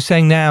you're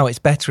saying now it's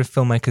better if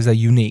filmmakers are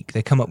unique.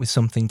 They come up with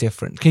something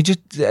different. Can you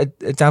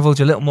just divulge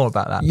a little more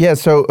about that? Yeah,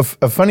 so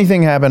a funny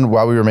thing happened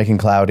while we were making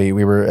Cloudy.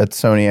 We were at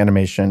Sony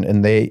Animation,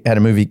 and they had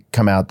a movie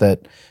come out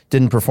that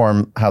didn't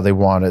perform how they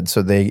wanted,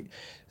 so they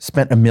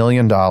spent $1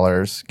 million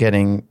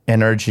getting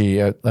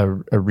NRG,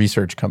 a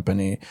research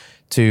company,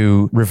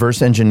 to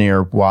reverse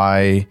engineer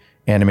why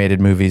animated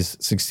movies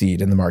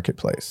succeed in the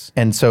marketplace.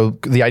 And so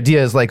the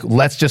idea is like,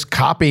 let's just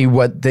copy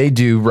what they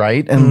do,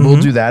 right? And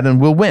we'll do that and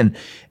we'll win.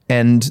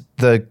 And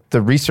the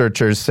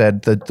researchers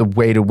said that the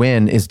way to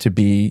win is to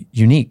be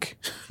unique.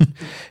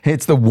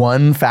 It's the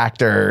one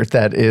factor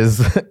that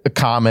is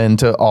common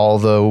to all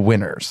the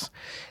winners,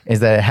 is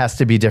that it has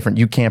to be different.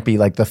 You can't be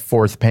like the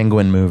fourth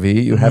Penguin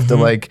movie. You have to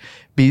like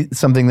be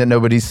something that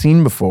nobody's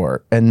seen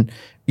before. And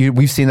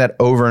we've seen that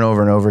over and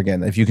over and over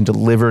again. If you can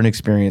deliver an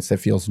experience that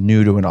feels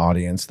new to an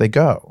audience, they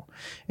go.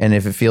 And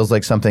if it feels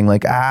like something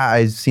like,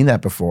 I've seen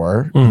that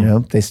before,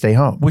 they stay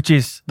home. Which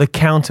is the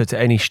counter to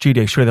any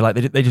studio. Sure, they're like,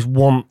 they just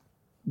want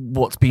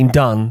what's been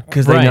done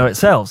because they know it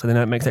sells and they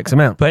know it makes X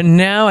amount. But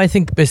now I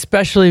think,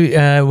 especially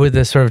with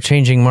the sort of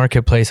changing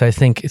marketplace, I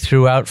think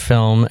throughout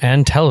film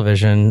and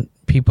television,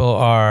 people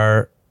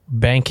are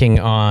banking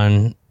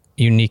on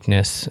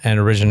uniqueness and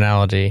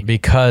originality,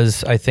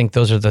 because I think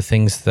those are the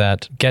things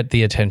that get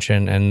the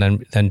attention and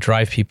then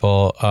drive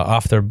people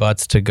off their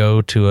butts to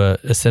go to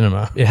a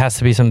cinema. It has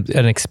to be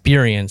an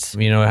experience.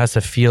 It has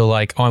to feel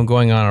like, I'm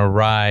going on a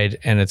ride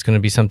and it's going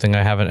to be something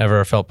I haven't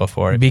ever felt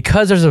before.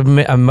 Because there's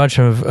a much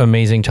of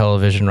amazing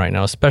television right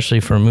now,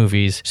 especially for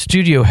movies,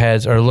 studio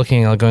heads are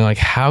looking at going like,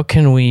 how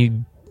can we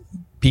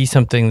be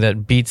something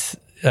that beats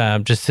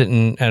just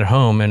sitting at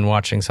home and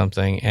watching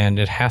something, and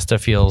it has to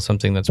feel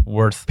something that's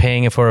worth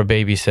paying for a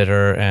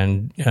babysitter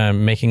and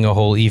making a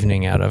whole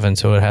evening out of. And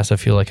so it has to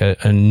feel like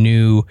a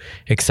new,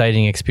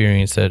 exciting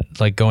experience, that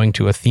like going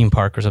to a theme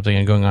park or something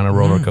and going on a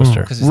roller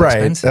coaster. Right.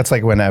 Expensive. That's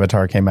like when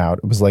Avatar came out.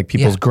 It was like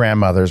people's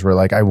grandmothers were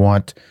like, I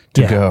want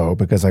to go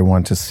because I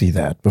want to see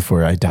that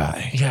before I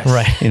die. Yes.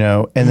 Right.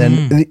 And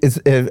then it's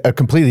a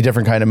completely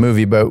different kind of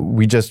movie, but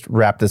we just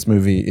wrapped this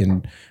movie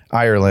in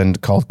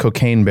Ireland called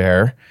Cocaine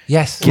Bear.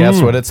 Yes. Guess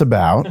what it's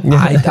about?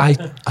 I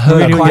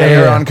heard a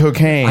bear on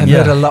cocaine. I've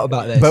heard a lot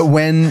about this. But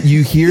when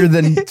you hear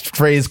the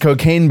phrase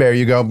cocaine bear,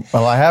 you go,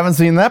 well, I haven't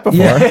seen that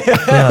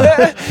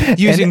before.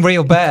 Using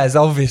real bears,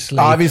 obviously.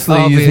 Obviously.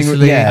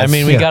 Yes. I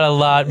mean, we made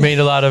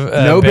a lot of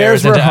no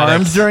bears were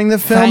harmed during the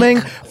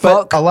filming,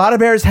 but a lot of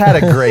bears had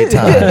a great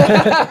time.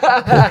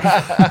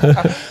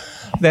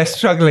 They're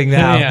struggling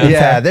now.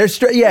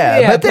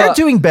 But they're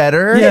doing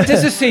better. Yeah,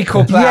 there's a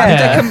sequel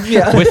plan.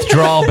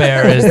 Withdrawal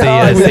Bear is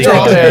the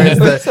Withdrawal Bear is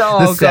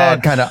the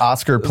sad kind of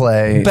Oscar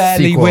play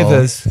Barely sequel. with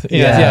us.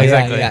 Yeah,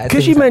 exactly.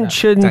 Because you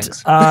mentioned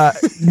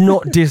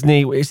not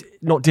Disney, it's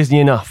not Disney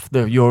enough,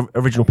 your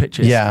original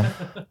pictures. Yeah.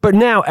 But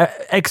now,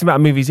 X amount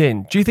of movies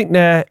in, do you think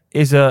there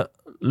is a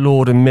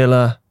Lord and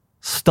Miller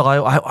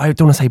style? I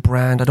don't want to say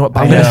brand. I don't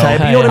know what I'm going to say.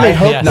 But you know what I mean? I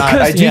hope not.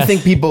 I do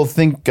think people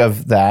think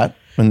of that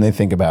when they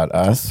think about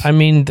us. I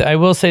mean, I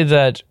will say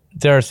that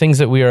there are things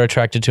that we are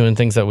attracted to and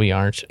things that we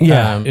aren't.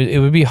 Yeah. It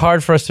would be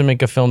hard for us to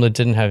make a film that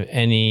didn't have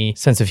any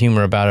sense of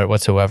humor about it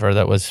whatsoever,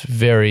 that was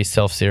very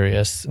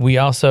self-serious. We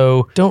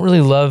also don't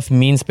really love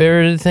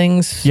mean-spirited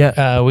things.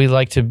 Yeah. We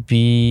like to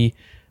be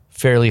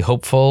fairly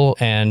hopeful,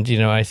 and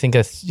I think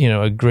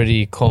a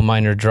gritty coal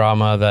miner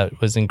drama that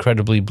was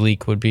incredibly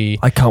bleak would be.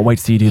 I can't wait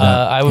to see you do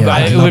that.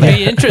 It would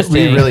be interesting.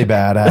 We'd be really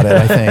bad at it,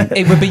 I think.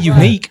 It would be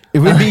unique. It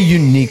would be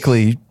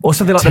uniquely or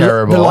something like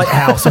terrible. The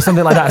Lighthouse or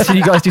something like that. So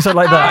you guys do something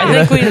like that.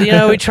 I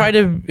think we try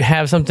to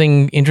have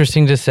something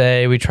interesting to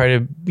say. We try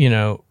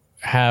to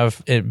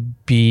have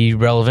it be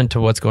relevant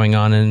to what's going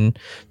on in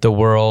the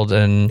world,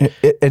 and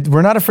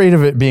we're not afraid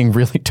of it being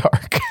really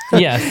dark.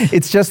 Yes.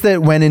 It's just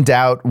that when in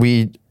doubt,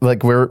 we're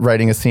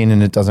writing a scene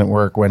and it doesn't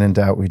work. When in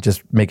doubt, we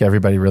just make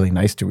everybody really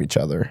nice to each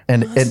other.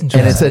 And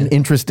it's an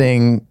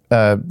interesting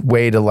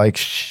way to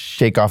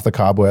shake off the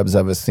cobwebs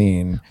of a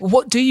scene.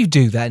 What do you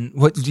do then?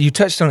 You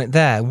touched on it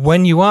there.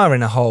 When you are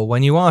in a hole,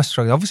 when you are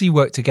struggling, obviously you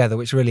work together,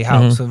 which really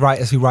helps. So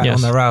writers who write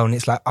on their own,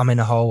 it's like, I'm in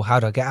a hole, how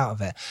do I get out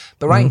of it?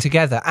 But writing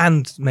together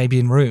and maybe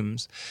in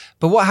rooms.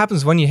 But what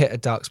happens when you hit a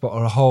dark spot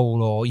or a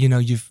hole, or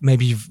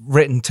you've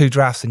written 2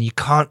 drafts and you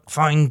can't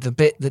find the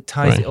bit that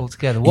ties it all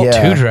together? What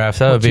 2 drafts?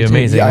 That would be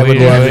amazing. Yeah, I would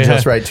love to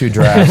just write 2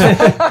 drafts.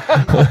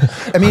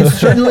 I mean,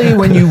 certainly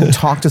when you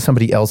talk to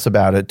somebody else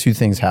about it, 2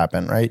 things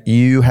happen, right?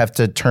 You have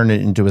to turn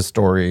it into a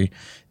story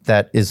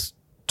that is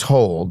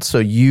told. So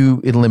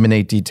you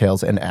eliminate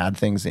details and add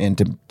things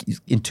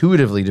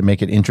intuitively to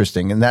make it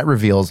interesting. And that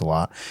reveals a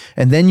lot.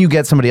 And then you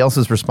get somebody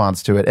else's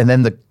response to it. And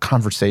then the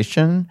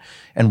conversation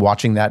and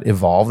watching that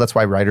evolve. That's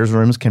why writers'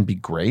 rooms can be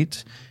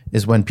great,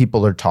 is when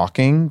people are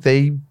talking,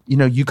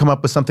 you come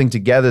up with something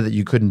together that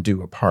you couldn't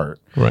do apart.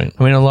 Right.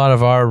 I mean, a lot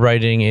of our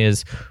writing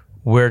is,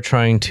 we're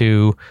trying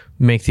to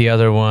make the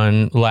other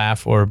one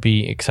laugh or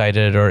be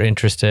excited or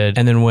interested.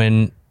 And then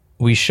when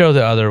we show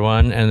the other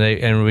one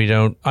and we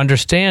don't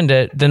understand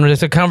it, then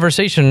it's a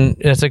conversation.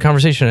 It's a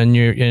conversation,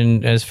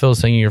 and as Phil's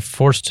saying, you're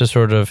forced to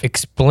sort of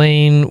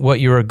explain what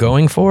you were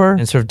going for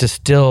and sort of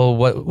distill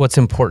what's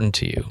important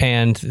to you,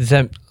 and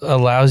that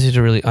allows you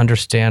to really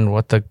understand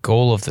what the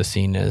goal of the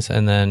scene is.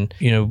 And then,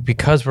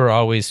 because we're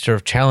always sort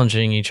of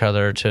challenging each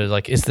other to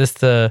like, is this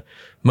the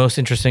most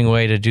interesting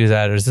way to do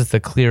that, or is this the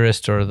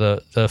clearest or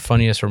the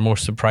funniest or more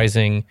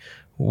surprising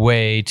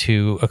way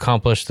to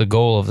accomplish the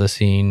goal of the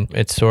scene?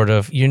 It's sort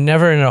of, you're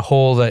never in a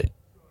hole that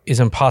is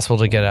impossible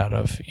to get out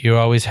of. You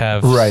always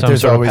have some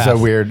there's sort of always path. a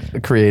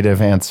weird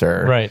creative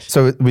answer. Right.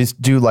 So we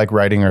do like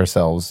writing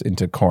ourselves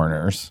into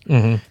corners.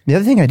 The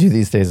other thing I do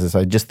these days is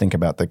I just think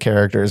about the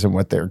characters and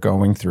what they're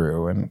going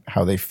through and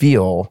how they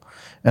feel.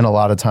 And a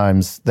lot of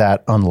times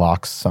that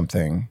unlocks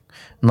something.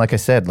 And like I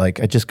said, like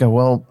I just go,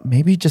 well,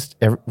 maybe just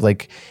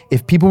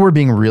if people were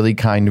being really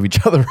kind to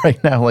each other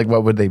right now, like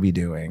what would they be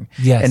doing?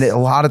 Yes. And a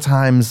lot of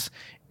times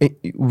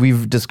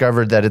we've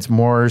discovered that it's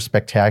more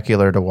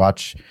spectacular to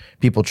watch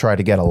people try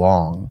to get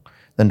along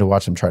than to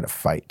watch them try to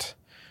fight.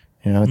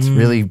 It's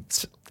really,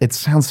 it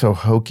sounds so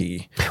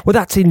hokey. Well,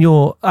 that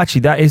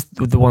is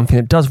the one thing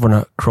that does run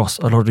across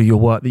a lot of your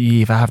work that you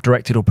either have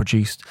directed or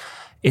produced.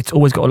 It's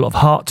always got a lot of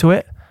heart to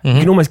it. You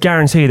can almost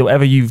guarantee that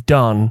whatever you've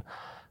done,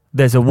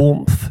 there's a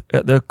warmth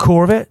at the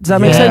core of it. Does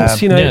that make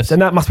sense? Yes.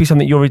 And that must be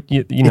something you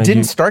It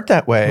didn't start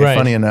that way, Right.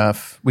 funny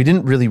enough. We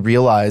didn't really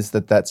realize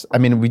that's, I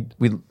mean,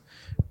 we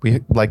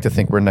like to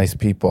think we're nice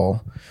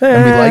people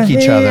and we like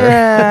each other.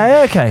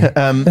 Yeah, okay.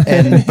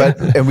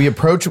 And we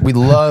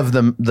love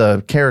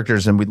the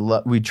characters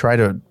and we try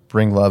to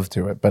bring love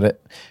to it. But at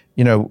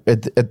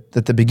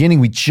the beginning,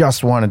 we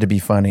just wanted to be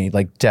funny,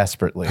 like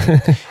desperately.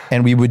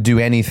 And we would do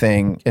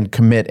anything and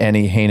commit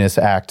any heinous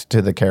act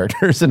to the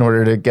characters in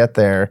order to get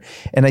there.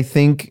 And I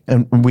think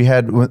we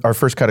had our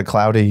first cut of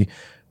Cloudy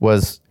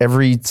was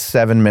every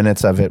 7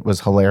 minutes of it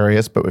was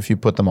hilarious, but if you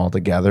put them all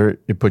together,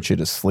 it puts you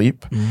to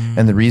sleep.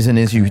 And the reason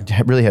is you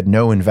really had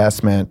no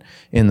investment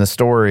in the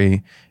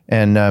story.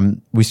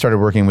 And we started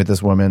working with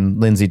this woman,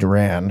 Lindsay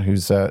Duran,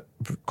 who's a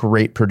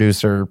great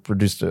producer,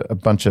 produced a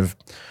bunch of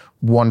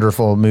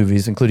wonderful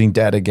movies, including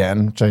Dead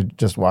Again, which I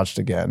just watched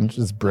again, which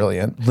is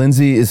brilliant.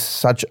 Lindsay is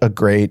such a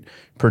great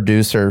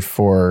producer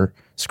for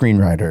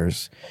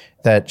screenwriters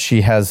that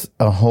she has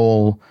a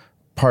whole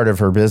part of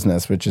her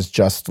business, which is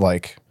just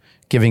like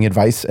giving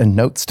advice and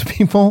notes to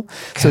people.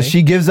 So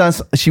she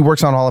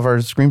works on all of our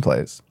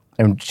screenplays.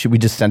 And we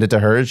just send it to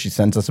her. She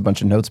sends us a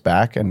bunch of notes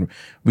back, and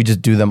we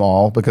just do them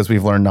all because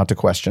we've learned not to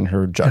question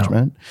her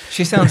judgment.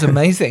 She sounds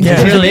amazing.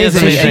 Yeah, it really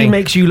is amazing. She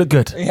makes you look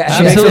good. Yeah,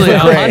 Absolutely,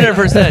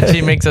 100%.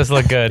 She makes us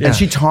look good. And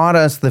she taught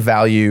us the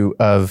value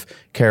of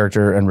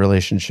character and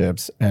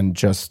relationships and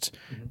just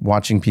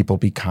watching people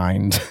be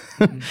kind.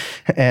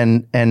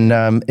 and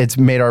it's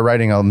made our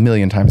writing a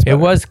million times better. It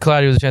was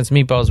Cloudy with a Chance of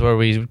Meatballs where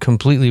we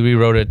completely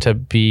rewrote it to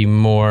be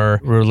more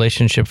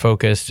relationship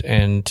focused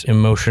and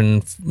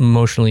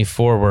emotionally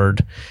forward.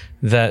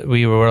 That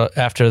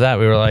after that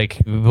we were like,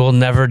 we'll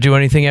never do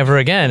anything ever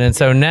again. And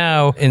so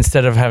now,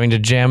 instead of having to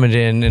jam it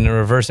in a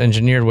reverse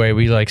engineered way,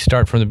 we like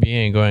start from the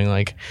beginning going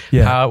like,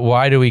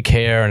 why do we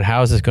care, and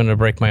how is this going to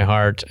break my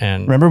heart?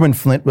 And remember when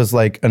Flint was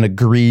like an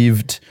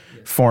aggrieved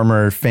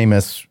former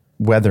famous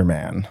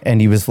weatherman, and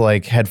he was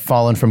like had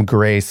fallen from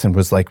grace and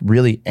was like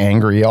really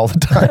angry all the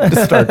time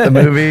to start the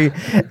movie,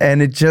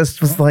 and it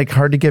just was like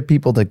hard to get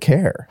people to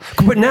care.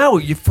 But now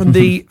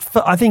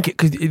I think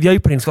because the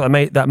opening's got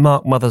that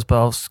Mark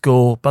Mothersbaugh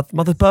score,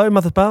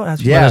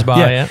 Mothersbaugh,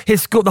 yeah.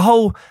 His score, the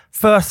whole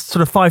first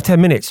sort of 5-10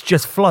 minutes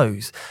just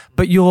flows,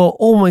 but you're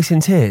almost in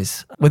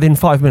tears within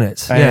 5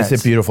 minutes. And it's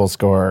a beautiful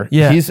score.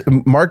 Yeah,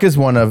 Mark is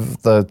one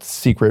of the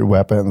secret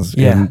weapons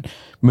in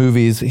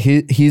movies.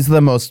 He's the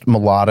most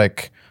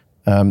melodic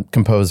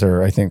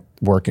composer, I think,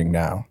 working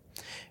now.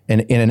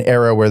 And in an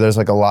era where there's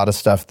like a lot of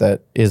stuff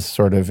that is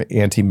sort of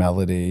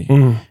anti-melody,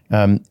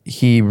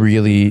 he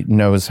really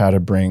knows how to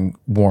bring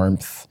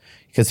warmth,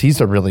 because he's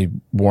a really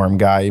warm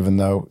guy, even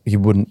though he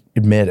wouldn't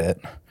admit it.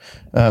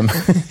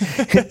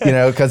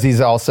 Because he's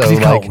also he's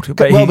like, cold,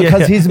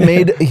 because he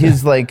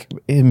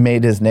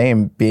made his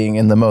name being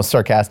in the most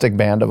sarcastic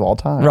band of all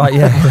time. Right,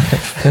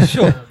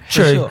 yeah.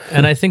 Sure.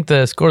 And I think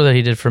the score that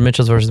he did for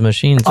Mitchell's versus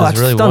Machines is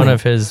really stunning.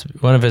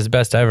 one of his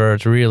best ever.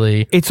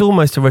 It's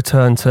almost a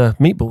return to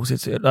Meatballs.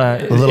 It's a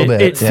little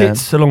bit. It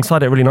fits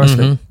alongside it really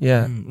nicely.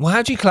 Yeah. Well,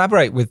 how do you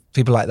collaborate with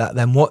people like that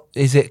then? What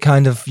is it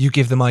kind of, you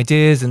give them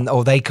ideas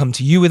or they come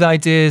to you with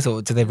ideas,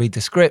 or do they read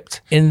the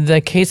script? In the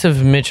case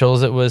of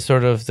Mitchell's, it was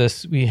sort of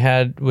this, we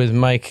had with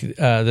Mike,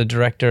 the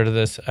director,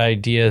 this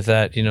idea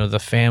that, the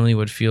family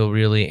would feel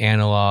really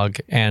analog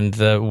and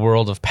the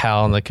world of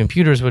PAL and the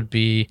computers would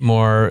be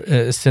more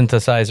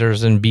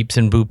synthesizers and beeps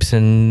and boops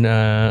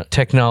and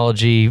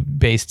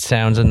technology-based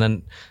sounds. And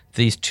then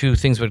these two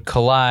things would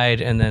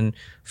collide and then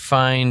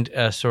find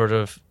a sort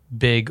of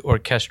big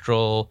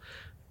orchestral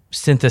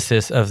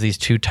synthesis of these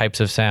two types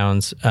of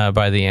sounds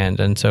by the end.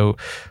 And so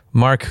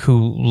Mark,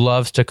 who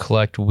loves to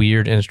collect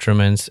weird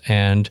instruments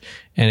and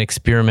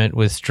experiment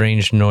with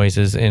strange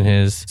noises in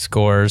his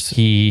scores,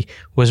 he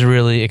was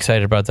really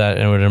excited about that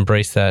and would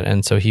embrace that.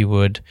 And so he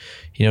would,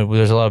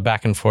 there's a lot of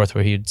back and forth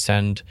where he'd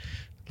send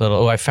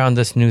little, I found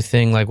this new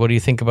thing. Like, what do you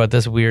think about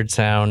this weird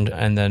sound?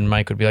 And then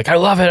Mike would be like, I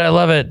love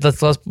it.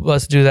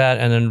 Let's do that.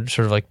 And then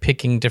sort of like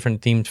picking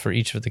different themes for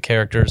each of the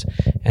characters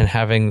and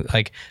having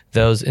like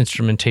those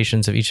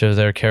instrumentations of each of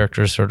their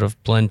characters sort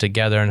of blend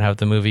together and have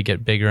the movie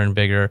get bigger and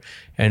bigger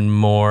and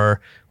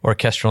more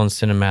orchestral and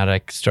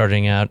cinematic,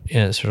 starting out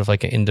in sort of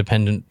like an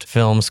independent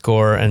film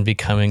score and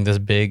becoming this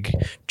big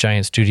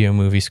giant studio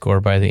movie score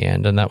by the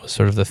end. And that was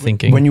sort of the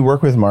thinking. When you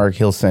work with Mark,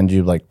 he'll send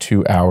you like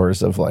 2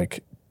 hours of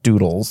like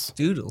doodles.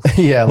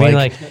 Yeah,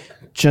 like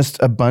just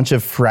a bunch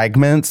of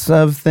fragments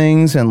of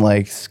things and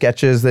like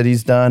sketches that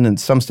he's done and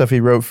some stuff he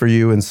wrote for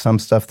you and some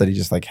stuff that he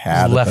just like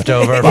had left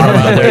over from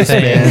other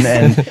things.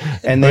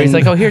 And then he's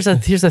like, oh, here's a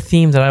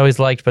theme that I always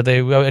liked, but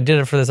I did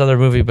it for this other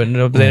movie, but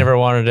no, they never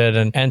wanted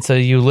it. And so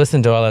you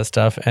listen to all that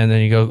stuff and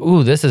then you go,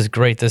 ooh, this is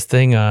great. This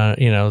thing,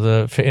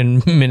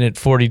 in minute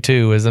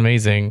 42 is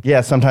amazing. Yeah,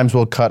 sometimes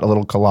we'll cut a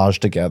little collage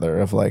together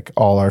of like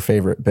all our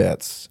favorite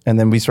bits. And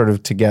then we sort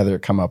of together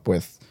come up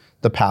with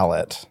the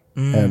palette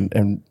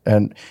and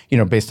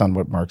based on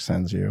what Mark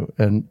sends you.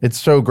 And it's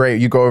so great.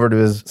 You go over to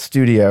his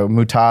studio,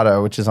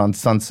 Mutato, which is on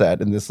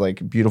Sunset in this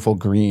like beautiful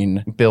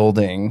green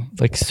building.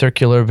 Like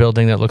circular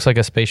building that looks like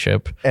a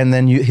spaceship. And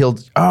then he'll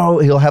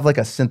have like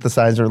a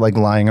synthesizer like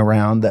lying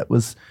around that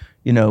was,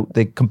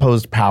 they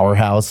composed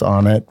Powerhouse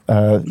on it,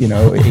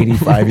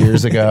 85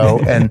 years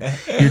ago. And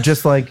you're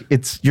just like,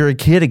 you're a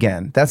kid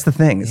again. That's the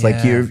thing. It's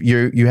like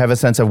you have a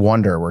sense of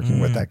wonder working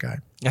with that guy.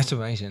 That's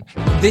amazing.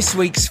 This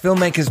week's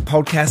Filmmakers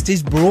Podcast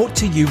is brought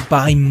to you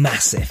by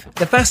Massive,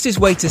 the fastest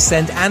way to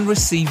send and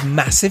receive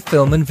massive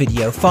film and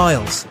video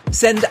files.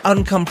 Send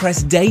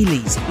uncompressed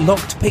dailies,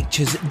 locked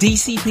pictures,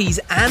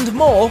 DCPs and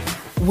more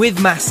with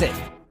Massive.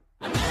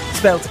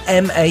 Spelled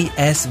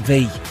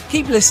MASV.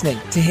 Keep listening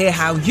to hear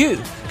how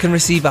you can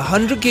receive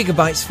 100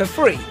 gigabytes for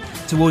free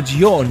towards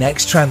your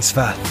next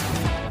transfer.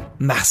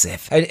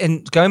 Massive.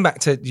 And going back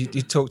to,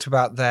 you talked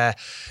about their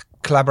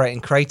collaborating,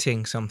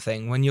 creating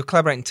something. When you're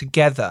collaborating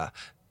together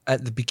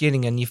at the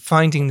beginning and you're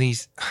finding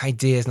these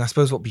ideas, and I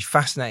suppose what would be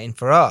fascinating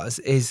for us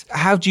is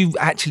how do you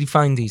actually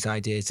find these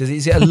ideas?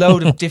 Is it a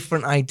load of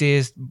different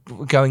ideas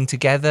going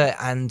together,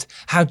 and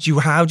how do you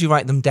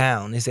write them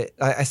down? Is it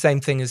a same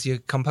thing as your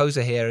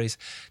composer here is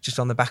just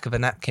on the back of a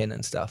napkin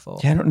and stuff?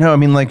 Or? Yeah, I don't know. I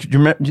mean,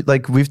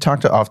 like we've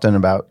talked often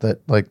about that.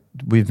 Like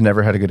we've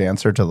never had a good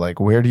answer to like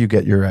where do you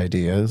get your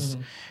ideas.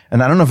 Mm-hmm.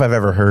 And I don't know if I've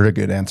ever heard a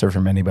good answer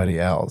from anybody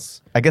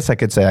else. I guess I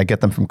could say I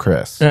get them from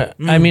Chris.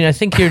 I mean, I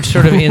think you're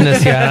sort of in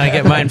this, and I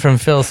get mine from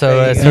Phil,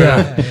 so it's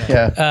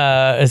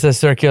it's a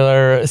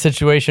circular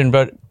situation.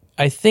 But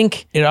I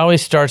think it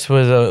always starts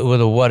with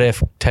a what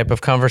if type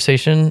of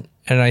conversation.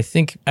 And I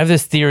think I have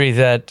this theory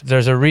that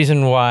there's a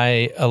reason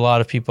why a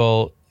lot of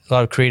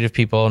creative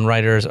people and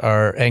writers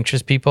are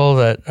anxious people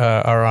that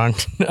are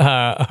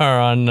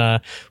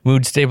on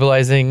mood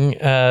stabilizing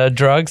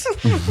drugs.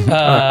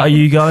 Are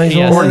you guys?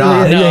 Yes. Or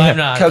not? No, I'm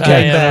not.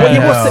 Okay.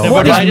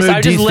 I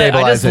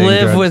just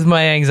live with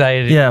my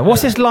anxiety. Yeah.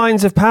 What's this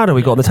lines of powder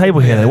we got on the table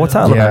here? What's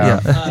that all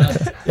about?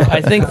 Yeah. I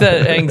think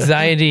that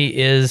anxiety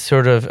is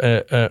sort of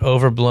an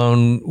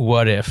overblown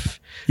what if.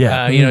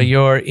 Yeah.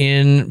 You're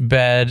in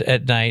bed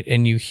at night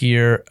and you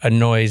hear a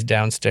noise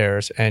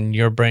downstairs and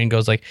your brain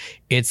goes like,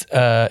 it's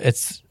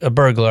a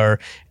burglar.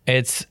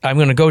 I'm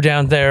going to go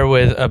down there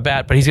with a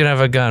bat, but he's going to have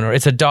a gun. Or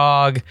it's a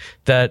dog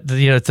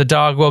it's a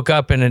dog woke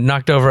up and it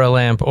knocked over a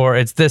lamp. Or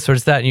it's this or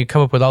it's that. And you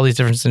come up with all these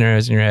different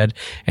scenarios in your head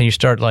and you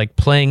start like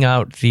playing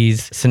out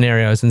these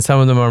scenarios. And some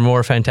of them are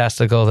more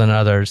fantastical than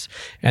others.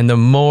 And the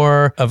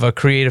more of a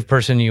creative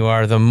person you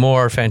are, the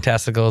more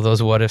fantastical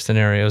those what if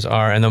scenarios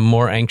are and the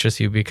more anxious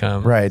you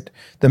become. Right.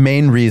 The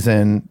main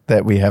reason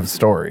that we have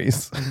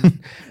stories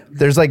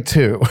there's like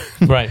two.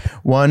 Right.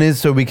 One is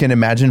so we can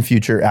imagine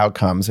future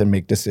outcomes and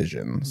make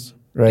decisions,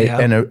 right? Yeah.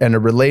 And a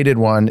related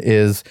one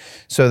is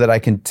so that I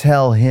can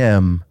tell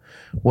him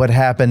what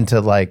happened to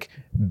like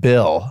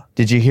Bill.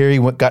 Did you hear he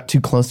got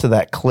too close to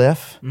that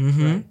cliff?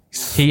 Mm-hmm.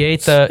 He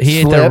ate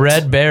the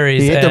red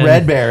berries. He ate the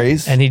red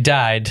berries. And he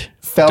died.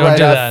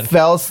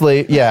 Fell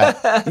asleep.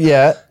 Yeah.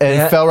 Yeah.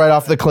 And fell right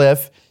off the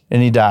cliff.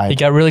 And he died. He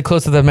got really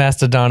close to the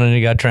mastodon and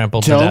he got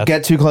trampled to death. Don't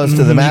get too close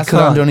to the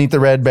mastodon. Don't eat the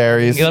red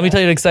berries. Let me tell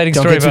you an exciting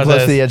story about this. Don't get too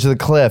close to the edge of the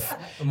cliff.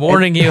 I'm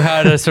warning you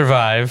how to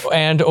survive,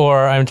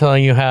 or I'm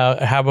telling you how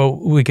about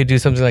we could do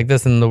something like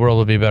this and the world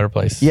would be a better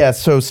place. Yeah,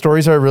 so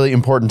stories are a really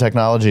important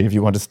technology if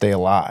you want to stay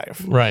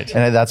alive. Right.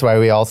 And that's why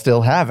we all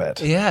still have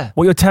it. Yeah.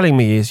 What you're telling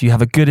me is you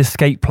have a good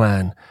escape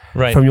plan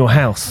from your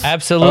house.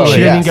 Absolutely.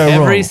 Shouldn't go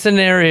Every wrong.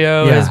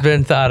 scenario has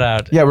been thought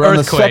out. Yeah, we're on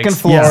the second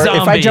floor.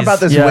 Zombies. If I jump out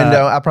this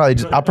window, I'll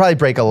probably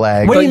break a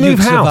leg. When you move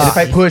house, if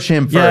I push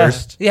him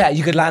first,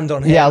 you could land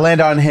on him. Yeah,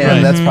 land on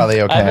him. That's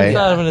probably okay. I haven't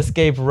thought of an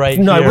escape right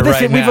no, here, but this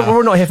right is, now.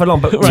 we're not here for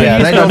long. But Yeah,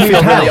 and I don't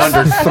feel really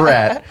under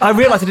threat. I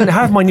realised I didn't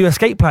have my new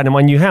escape plan in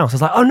my new house. I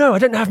was like, oh no, I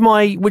don't have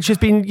which has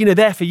been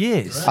there for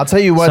years. I'll tell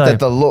you what, that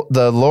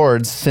the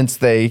lords, since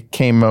they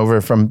came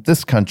over from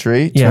this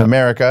country to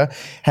America,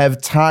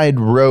 have tied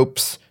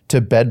ropes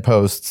to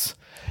bedposts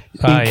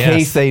in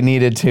case they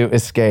needed to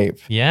escape.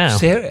 Yeah.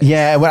 Serious?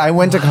 Yeah, when I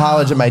went to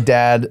college and my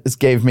dad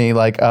gave me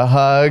like a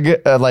hug,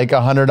 like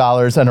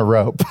 $100 and a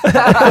rope.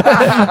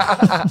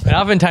 And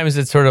oftentimes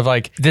it's sort of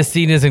like, this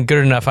scene isn't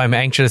good enough. I'm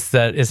anxious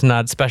that it's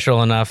not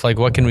special enough. Like,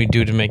 what can we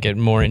do to make it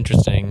more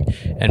interesting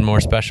and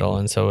more special?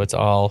 And so it's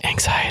all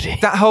anxiety.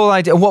 That whole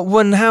idea.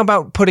 How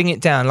about putting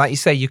it down? Like you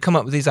say, you come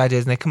up with these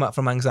ideas and they come up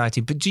from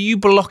anxiety. But do you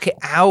block it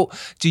out?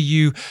 Do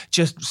you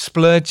just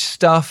splurge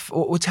stuff?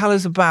 Or tell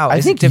us about.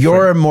 I think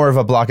you're more of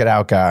a block it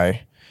out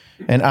guy.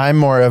 And I'm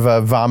more of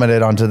a vomit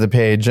it onto the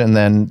page and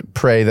then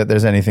pray that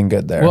there's anything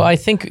good there. Well, I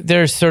think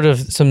there's sort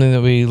of something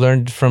that we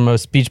learned from a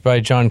speech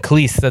by John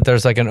Cleese, that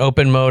there's like an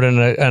open mode and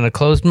a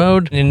closed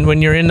mode. And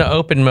when you're in the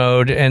open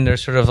mode and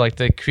there's sort of like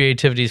the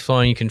creativity is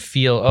flowing, you can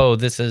feel, oh,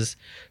 this is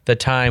the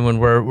time when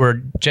we're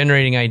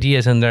generating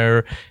ideas and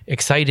they're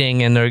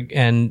exciting and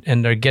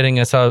they're getting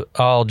us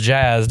all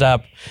jazzed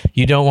up.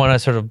 You don't want to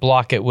sort of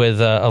block it with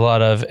a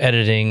lot of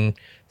editing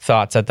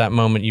thoughts at that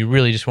moment. You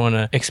really just want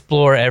to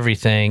explore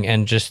everything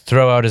and just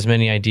throw out as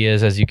many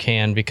ideas as you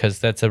can, because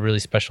that's a really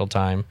special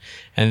time.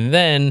 And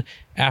then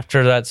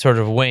after that sort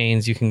of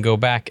wanes, you can go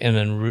back and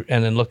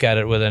then look at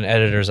it with an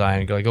editor's eye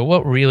and go like, oh,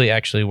 what really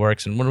actually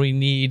works and what do we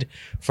need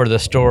for the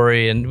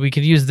story? And we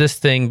could use this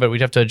thing, but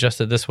we'd have to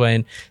adjust it this way.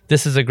 And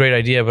this is a great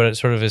idea, but it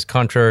sort of is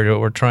contrary to what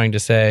we're trying to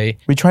say.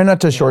 We try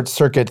not to short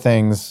circuit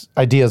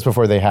ideas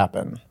before they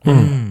happen,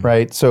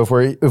 right? So if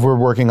we're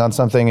working on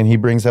something and he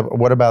brings up,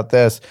 what about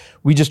this?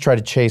 We just try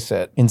to chase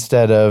it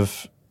instead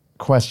of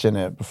question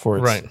it before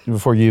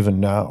you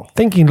even know.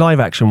 Thinking live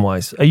action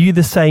wise, are you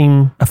the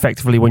same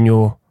effectively when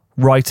you're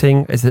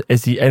writing? Is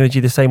the energy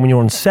the same when you're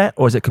on set,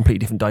 or is it a completely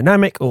different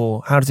dynamic,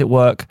 or how does it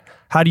work?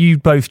 How do you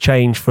both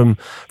change from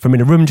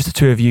in a room, just the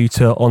two of you,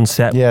 to on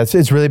set? Yeah,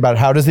 it's really about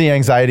how does the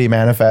anxiety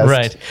manifest?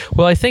 Right.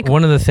 Well, I think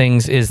one of the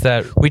things is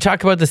that we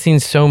talk about the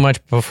scenes so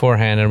much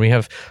beforehand, and we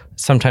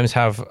sometimes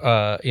have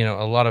a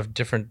lot of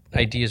different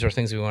ideas or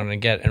things we want to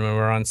get. And when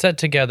we're on set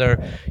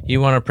together,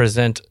 you want to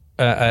present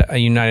a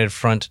united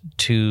front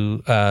to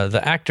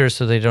the actors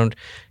so they don't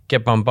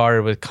get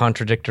bombarded with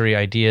contradictory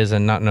ideas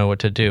and not know what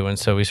to do. And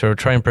so we sort of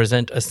try and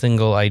present a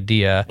single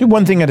idea. Do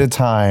one thing at a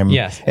time.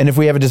 Yes. And if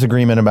we have a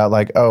disagreement about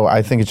like, oh,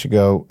 I think this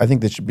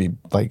should be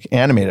like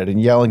animated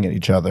and yelling at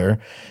each other,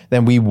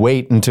 then we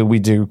wait until we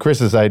do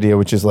Chris's idea,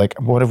 which is like,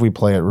 what if we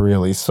play it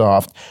really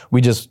soft?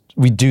 We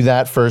do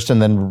that first and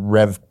then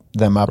rev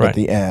them up at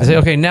the end. Say,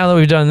 okay, now that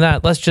we've done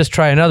that, let's just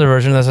try another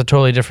version that's a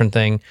totally different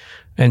thing.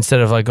 Instead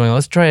of like going,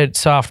 let's try it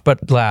soft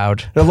but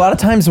loud. A lot of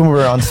times when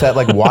we're on set,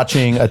 like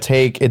watching a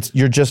take,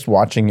 you're just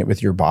watching it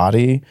with your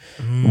body.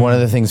 One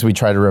of the things we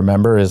try to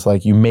remember is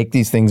like you make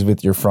these things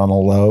with your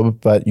frontal lobe,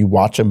 but you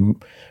watch them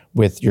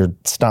with your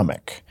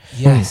stomach.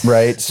 Yes.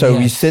 Right? So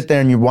you sit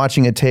there and you're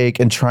watching a take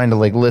and trying to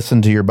like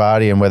listen to your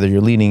body and whether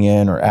you're leaning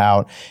in or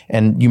out,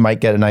 and you might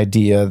get an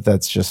idea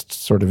that's just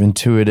sort of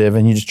intuitive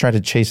and you just try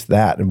to chase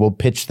that, and we'll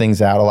pitch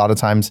things out. A lot of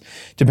times,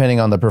 depending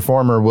on the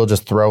performer, we'll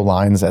just throw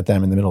lines at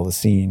them in the middle of the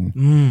scene.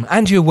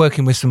 And you're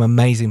working with some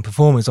amazing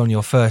performers on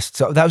your first.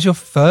 So that was your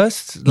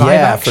first live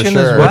action for sure.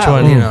 as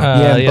well. Which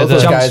one? Both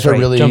those guys are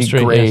really Jump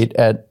Street, great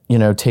at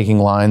taking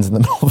lines in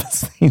the middle of the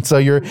scene. So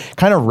you're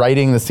kind of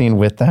writing the scene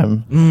with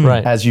them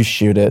as you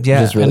shoot it, which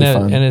is really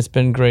fun. And it's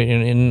been great.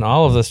 In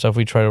all of this stuff,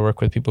 we try to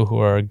work with people who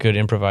are good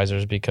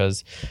improvisers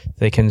because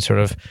they can sort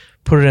of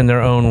put it in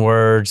their own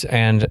words,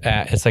 and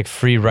it's like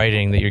free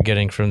writing that you're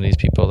getting from these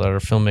people that are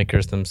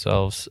filmmakers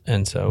themselves.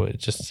 And so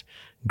it's just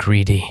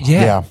greedy.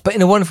 Yeah, but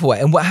in a wonderful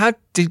way. And how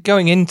did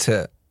going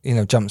into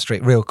Jump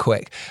Street real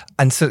quick,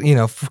 and so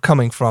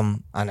coming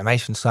from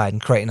animation side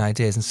and creating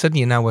ideas, and suddenly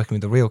you're now working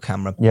with the real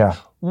camera. Yeah,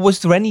 was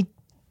there any?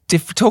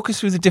 Talk us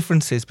through the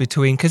differences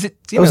between, because it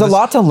was a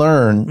lot to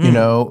learn.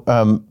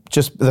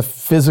 Just the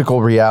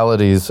physical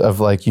realities of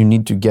like you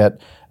need to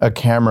get a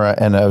camera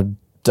and a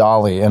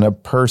dolly and a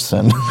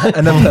person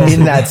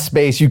in that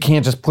space. You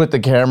can't just put the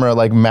camera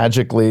like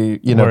magically,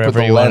 put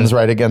the lens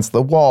right against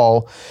the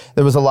wall.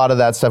 There was a lot of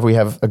that stuff. We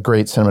have a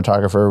great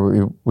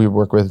cinematographer we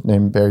work with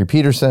named Barry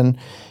Peterson,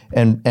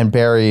 and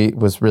Barry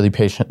was really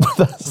patient with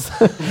us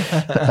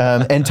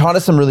and taught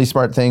us some really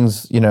smart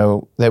things,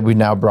 that we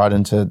now brought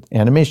into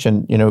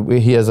animation.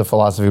 He has a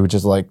philosophy which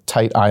is like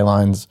tight eye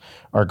lines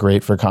are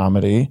great for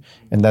comedy,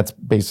 and that's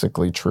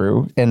basically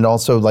true. And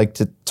also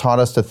taught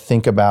us to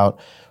think about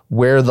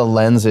where the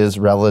lens is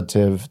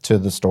relative to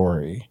the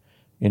story.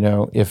 You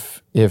know,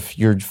 if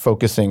you're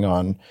focusing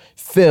on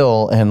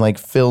Phil and like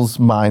Phil's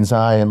mind's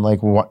eye and like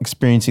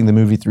experiencing the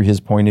movie through his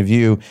point of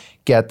view,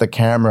 get the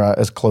camera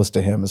as close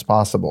to him as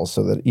possible,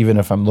 so that even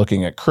if I'm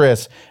looking at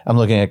Chris, I'm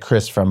looking at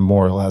Chris from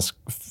more or less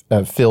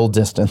Phil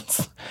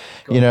distance,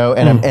 you know,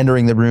 and I'm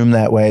entering the room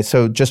that way.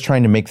 So just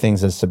trying to make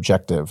things as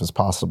subjective as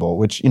possible,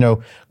 which, you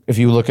know, if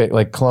you look at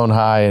like Clone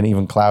High and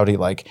even Cloudy,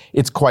 like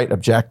it's quite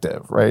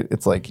objective, right?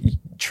 It's like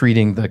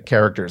treating the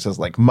characters as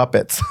like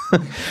Muppets.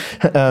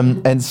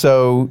 And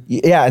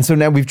so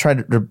now we've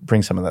tried to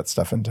bring some of that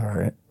stuff into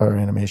our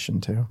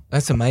animation too.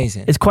 That's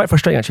amazing. It's quite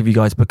frustrating actually for you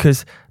guys,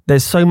 because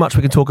there's so much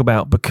we can talk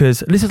about,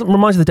 because this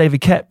reminds me of the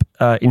David Kep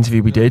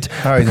interview we did.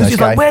 Oh, he's because nice he's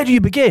guy. like, where do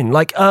you begin?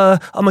 Like, oh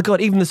my God,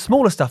 even the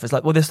smaller stuff is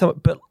like, well, there's so much,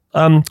 but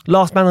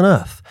Last Man on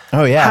Earth.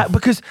 Oh yeah.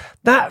 Because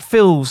that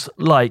feels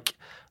like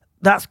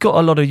that's got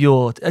a lot of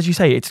your, as you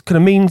say, it's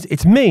kind of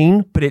it's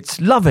mean, but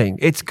it's loving.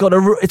 It's got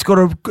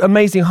a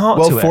amazing heart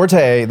to it. Well,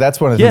 Forte, that's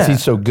one of the things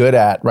he's so good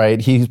at, right?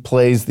 He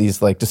plays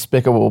these like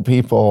despicable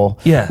people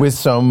with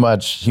so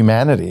much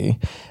humanity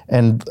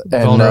and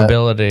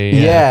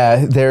vulnerability.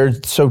 They're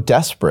so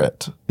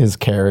desperate, his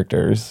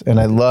characters, and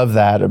I love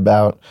that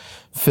about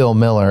Phil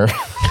Miller. I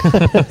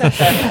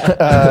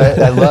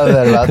love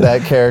that about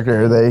that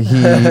character, that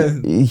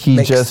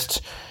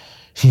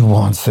he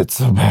wants it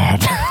so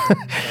bad.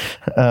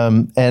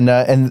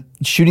 And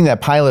shooting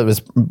that pilot was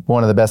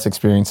one of the best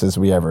experiences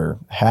we ever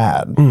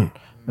had.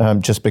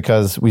 Just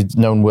because we'd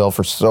known Will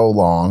for so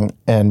long,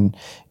 and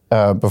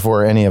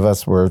before any of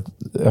us were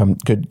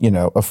could,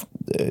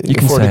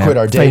 afford to quit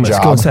our day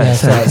job.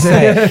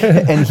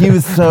 And he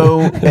was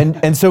so,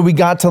 and so we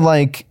got to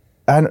like,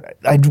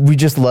 we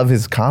just love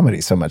his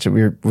comedy so much.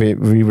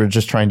 We were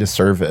just trying to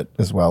serve it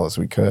as well as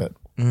we could.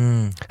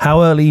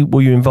 How early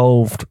were you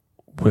involved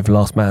with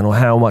Last Man, or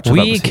how much?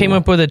 We came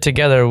up with it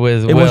together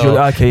with Will.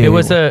 There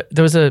was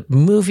a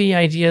movie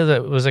idea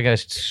that was like a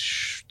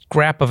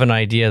scrap of an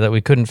idea that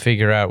we couldn't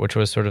figure out, which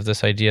was sort of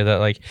this idea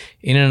that like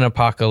in an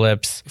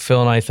apocalypse,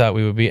 Phil and I thought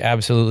we would be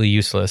absolutely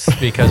useless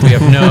because we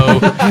have no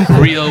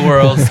real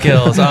world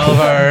skills. All of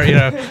our,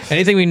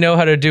 anything we know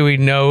how to do, we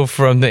know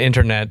from the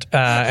internet.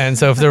 And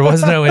so if there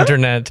was no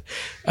internet,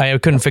 I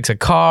couldn't fix a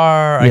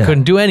car. I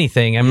couldn't do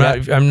anything. I'm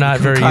not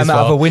very climb useful.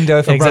 out of a window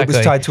if a rope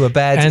was tied to a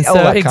bed. And all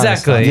so that kind of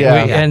stuff.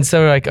 And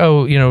so like,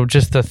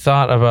 just the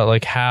thought about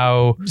like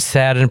how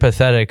sad and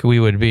pathetic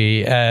we would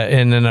be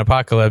in an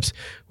apocalypse,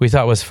 we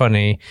thought was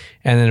funny.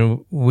 And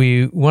then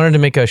we wanted to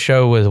make a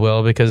show with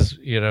Will because,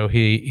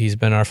 he's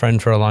been our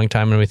friend for a long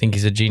time and we think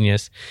he's a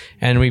genius.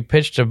 And we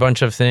pitched a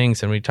bunch of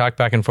things and we talked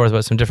back and forth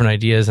about some different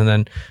ideas. And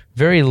then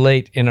very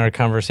late in our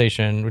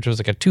conversation, which was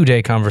like a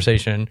 2-day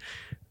conversation,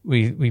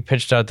 we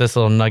pitched out this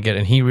little nugget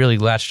and he really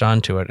latched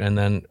onto it. And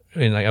then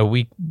in like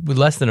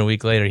less than a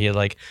week later, he had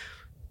like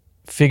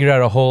figured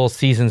out a whole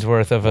season's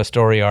worth of a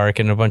story arc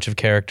and a bunch of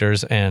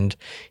characters. And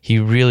he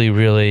really,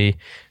 really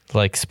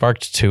like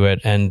sparked to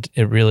it. And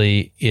it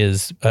really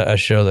is a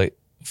show that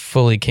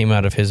fully came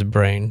out of his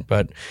brain.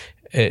 But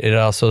it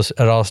all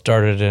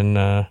started in,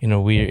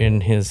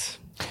 in his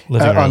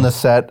living room. On the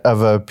set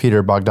of a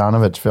Peter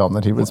Bogdanovich film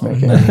that he was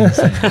making. I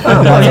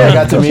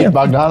got to meet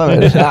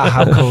Bogdanovich.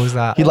 How cool is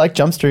that? He liked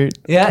Jump Street.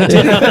 Yeah,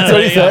 that's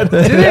what he said.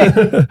 Did he?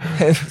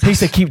 He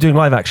said, keep doing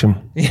live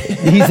action.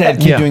 He said,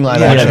 keep doing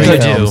live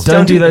action films.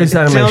 Don't do those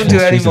animations. Don't do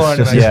any more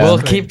animations.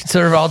 We'll keep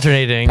sort of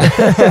alternating.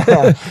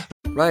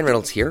 Ryan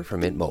Reynolds here from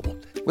Mint Mobile.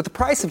 With the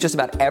price of just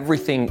about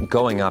everything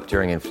going up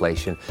during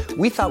inflation,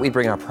 we thought we'd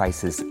bring our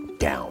prices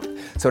down.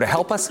 So to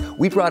help us,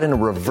 we brought in a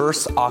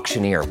reverse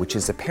auctioneer, which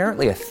is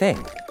apparently a thing.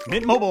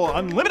 Mint Mobile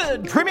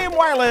Unlimited Premium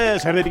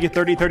Wireless. How to get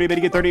 30, 30, bit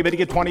to get 30, bit to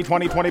get 20,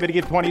 20, 20, bit to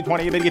get 20,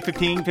 20, bit to get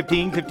 15,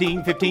 15,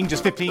 15, 15,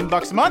 just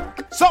 $15 a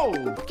month?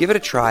 Sold! Give it a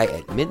try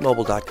at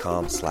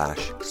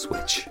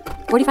mintmobile.com/switch.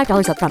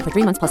 $45 up front for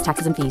 3 months plus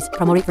taxes and fees.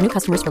 Promo rate for new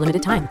customers for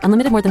limited time.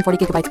 Unlimited more than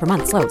 40 gigabytes per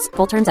month. Slows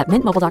full terms at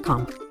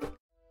mintmobile.com.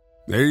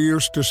 They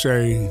used to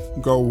say,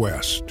 go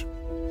west.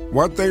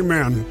 What they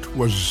meant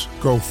was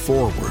go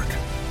forward.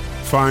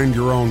 Find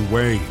your own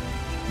way.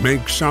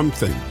 Make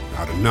something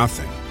out of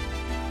nothing.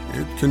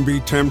 It can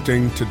be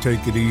tempting to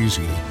take it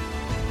easy,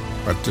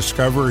 but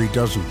discovery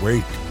doesn't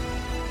wait.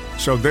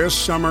 So this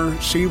summer,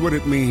 see what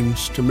it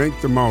means to make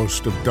the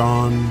most of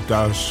dawn,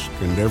 dusk,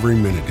 and every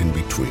minute in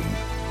between.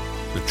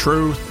 The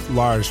truth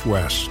lies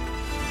west.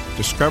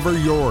 Discover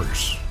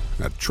yours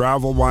at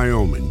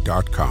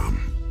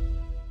travelwyoming.com.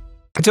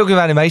 Talking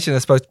about animation, I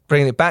suppose,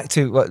 bringing it back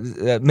to what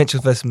Mitchell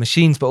vs.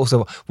 Machines, but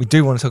also we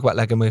do want to talk about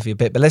Lego Movie a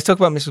bit. But let's talk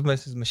about Mitchell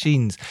vs.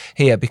 Machines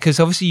here, because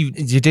obviously you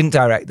didn't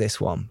direct this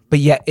one, but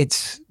yet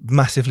it's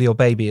massively your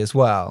baby as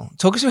well.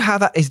 Talk us through how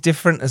that is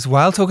different as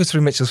well. Talk us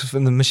through Mitchell vs.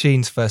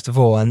 Machines first of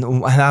all,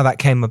 and how that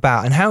came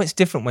about, and how it's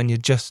different when you're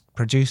just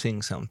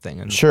producing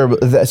something. And sure.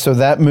 So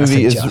that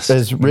movie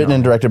is written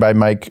and directed by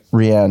Mike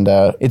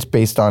Rianda. It's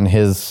based on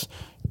his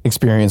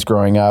experience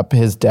growing up.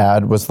 His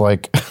dad was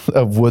like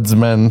a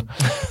woodsman,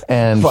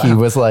 and he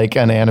was like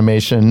an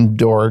animation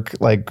dork,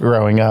 like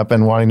growing up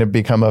and wanting to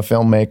become a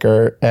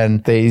filmmaker.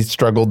 And they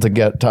struggled to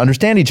get to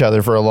understand each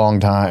other for a long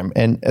time.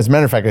 And as a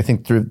matter of fact, I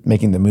think through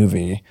making the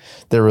movie,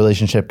 their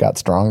relationship got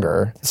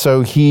stronger.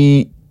 So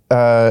he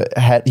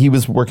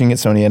was working at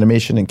Sony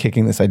Animation and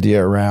kicking this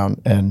idea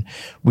around, and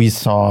we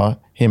saw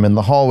him in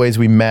the hallways.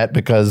 We met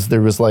because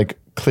there was like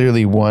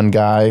clearly one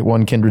guy,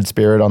 one kindred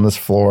spirit on this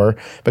floor,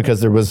 because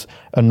there was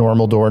a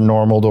normal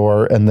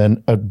door, and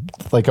then a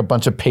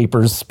bunch of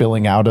papers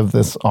spilling out of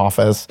this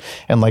office,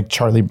 and like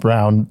Charlie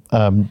Brown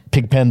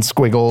pigpen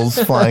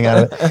squiggles flying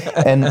out of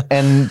it.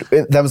 And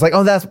that was like,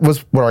 oh, that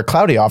was what our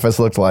cloudy office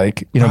looked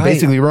like. You know,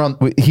 basically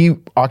he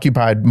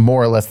occupied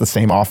more or less the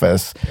same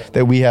office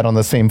that we had on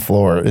the same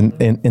floor in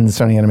the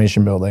Sony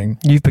Animation building.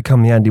 You've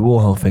become the Andy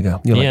Warhol figure.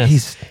 You're like,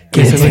 Yes.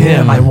 get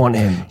him. I want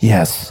him.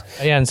 Yes.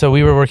 Yeah, and so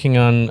we were working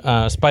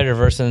on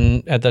Spider-Verse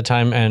at that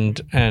time,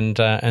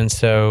 and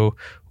so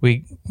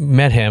we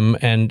met him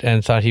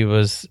and thought he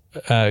was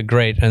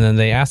great. And then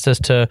they asked us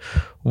to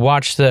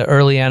watch the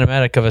early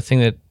animatic of a thing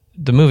that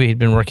the movie he'd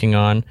been working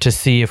on, to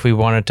see if we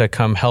wanted to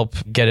come help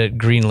get it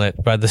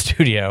greenlit by the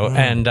studio.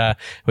 And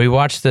we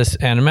watched this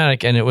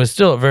animatic, and it was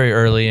still very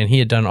early, and he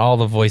had done all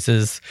the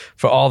voices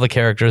for all the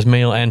characters,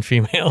 male and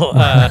female.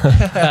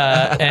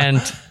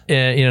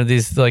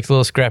 These like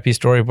little scrappy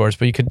storyboards,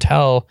 but you could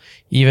tell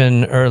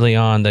even early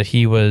on that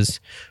he was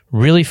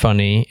really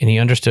funny and he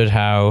understood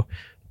how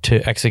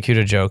to execute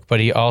a joke, but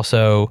he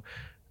also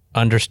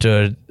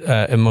understood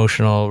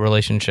emotional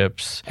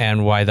relationships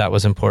and why that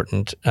was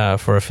important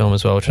for a film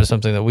as well, which was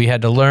something that we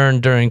had to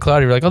learn during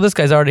Cloudy. We're like, oh, this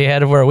guy's already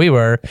ahead of where we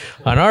were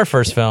on our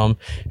first film.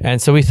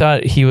 And so we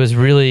thought he was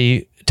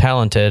really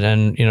talented,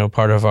 and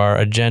part of our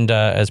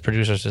agenda as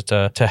producers is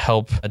to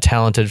help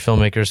talented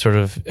filmmakers sort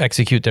of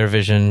execute their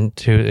vision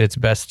to its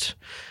best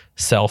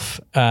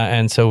self.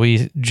 And so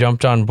we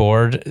jumped on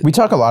board. We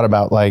talk a lot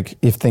about like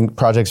if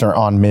projects are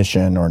on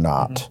mission or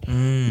not.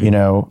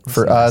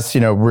 For us,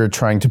 we're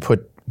trying to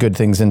put good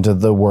things into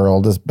the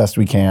world as best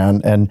we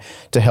can, and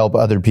to help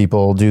other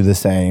people do the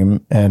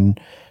same. And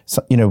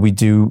so, we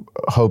do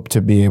hope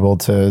to be able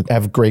to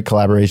have great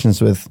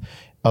collaborations with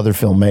other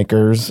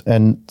filmmakers.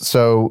 And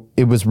so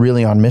it was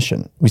really on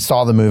mission. We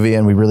saw the movie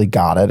and we really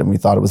got it, and we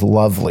thought it was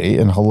lovely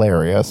and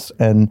hilarious.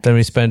 And then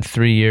we spent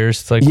 3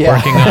 years working on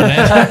it.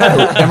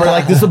 And we're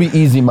like, this will be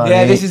easy money.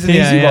 Yeah, this is an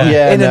easy one.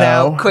 Yeah, in and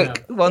out,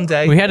 quick, one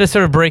day. We had to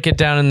sort of break it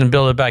down and then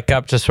build it back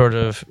up to sort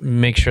of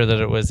make sure that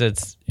it was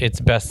its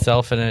best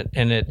self, and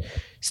it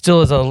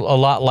still is a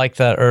lot like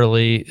that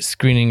early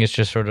screening. It's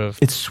just sort of...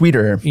 It's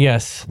sweeter.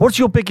 Yes. What's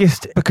your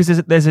biggest... Because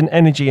there's an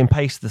energy and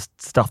pace to the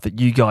stuff that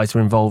you guys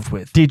are involved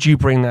with. Did you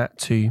bring that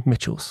to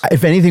Mitchell's?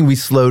 If anything, we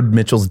slowed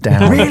Mitchell's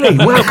down. Really?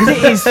 Well, because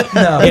it is...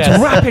 It's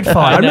rapid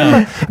fire.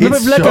 I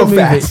remember Lego Movie.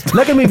 Fast.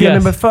 Lego Movie, I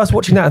remember first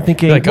watching that and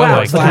thinking, wow,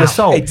 it's like an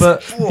assault.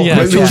 But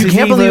what you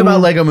can't believe about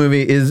Lego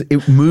Movie is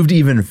it moved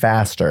even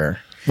faster.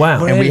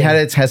 Wow. And we had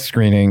a test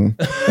screening,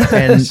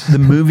 and the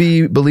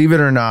movie, believe it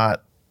or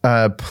not,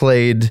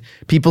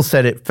 people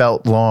said it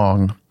felt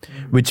long,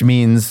 which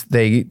means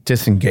they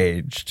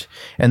disengaged.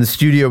 And the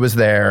studio was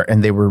there,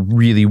 and they were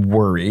really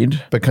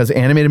worried because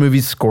animated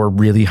movies score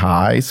really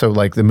high. So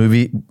like that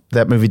movie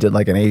did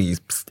like an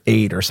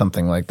 88 or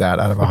something like that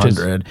out of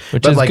 100.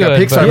 But like good, a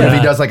Pixar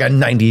movie does like a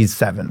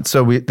 97.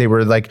 So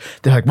they're like,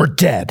 we're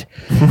dead.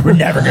 We're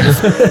never going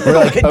to. We're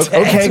like,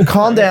 okay,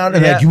 calm down.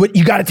 And like,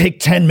 you got to take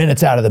 10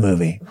 minutes out of the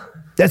movie.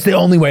 That's the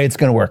only way it's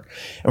going to work.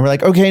 And we're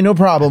like, okay, no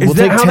problem. We'll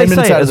take 10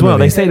 minutes out of the movie.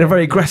 They say it in a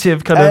very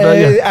aggressive kind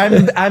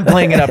of... I'm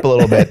playing it up a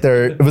little bit.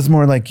 It was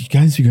more like, you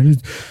guys, you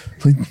got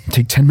to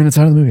take 10 minutes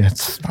out of the movie.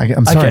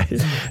 I'm sorry.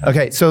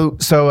 Okay, so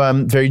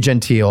very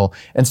genteel.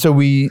 And so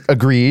we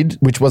agreed,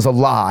 which was a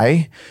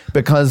lie,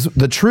 because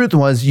the truth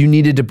was you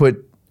needed to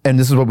put... And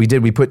this is what we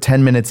did. We put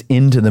 10 minutes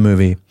into the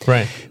movie.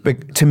 Right.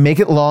 But to make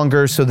it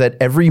longer so that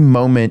every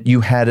moment you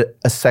had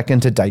a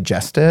second to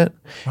digest it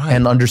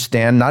and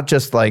understand, not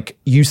just like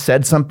you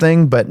said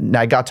something, but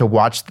I got to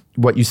watch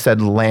what you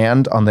said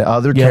land on the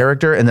other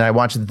character, and then I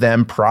watched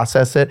them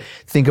process it,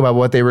 think about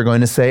what they were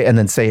going to say, and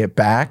then say it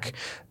back.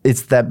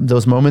 It's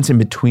those moments in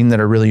between that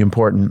are really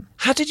important.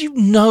 How did you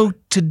know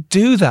to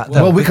do that,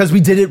 though? Well, because we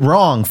did it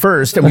wrong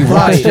first, and we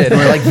watched it,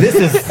 and we're like, this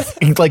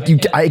is like,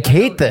 I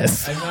hate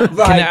this.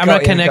 I'm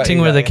not connecting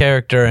with the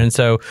character, and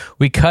so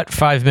we cut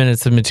 5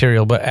 minutes of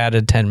material, but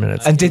added 10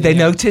 minutes. And did they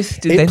notice?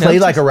 It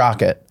played like a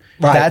rocket.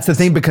 Right. That's the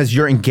thing, because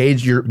you're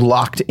engaged, you're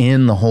locked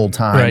in the whole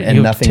time,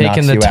 and nothing knocks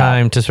you out. Taken the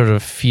time to sort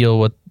of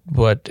feel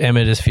what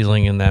Emmett is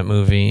feeling in that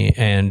movie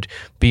and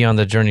be on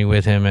the journey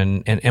with him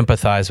and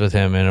empathize with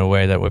him in a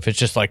way that if it's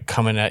just like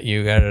coming at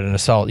you at an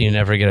assault, you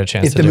never get a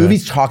chance if to the do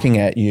movie's it. talking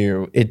at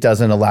you, it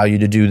doesn't allow you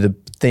to do the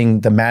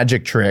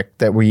magic trick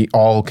that we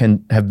all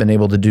can have been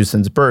able to do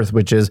since birth,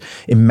 which is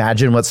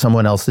imagine what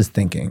someone else is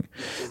thinking.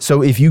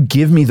 So if you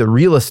give me the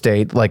real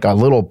estate, like a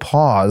little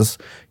pause,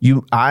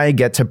 I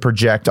get to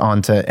project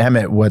onto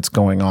Emmett what's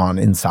going on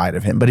inside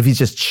of him. But if he's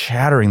just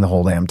chattering the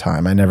whole damn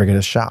time, I never get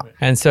a shot.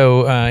 And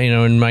so,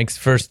 in Mike's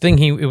first thing,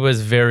 it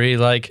was very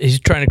like, he's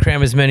trying to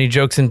cram as many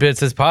jokes and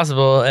bits as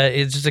possible.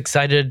 He's just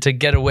excited to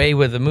get away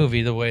with the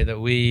movie the way that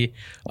we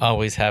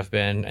always have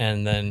been.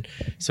 And then,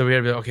 so we had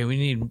to be like, okay,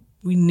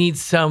 we need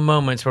some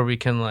moments where we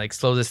can like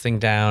slow this thing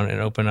down and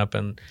open up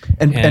and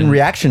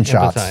reaction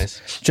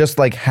empathize. shots. Just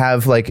like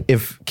have like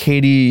if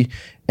Katie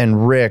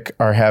and Rick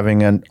are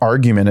having an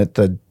argument at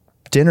the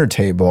dinner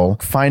table,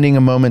 finding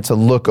a moment to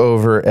look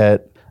over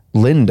at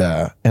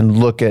Linda and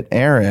look at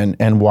Aaron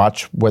and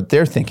watch what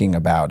they're thinking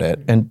about it.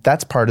 And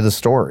that's part of the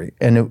story.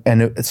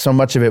 And so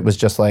much of it was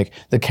just like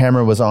the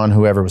camera was on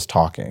whoever was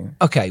talking.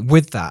 Okay,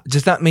 with that,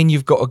 does that mean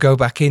you've got to go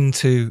back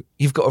into,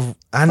 you've got to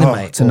animate?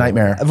 Oh, it's a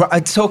nightmare.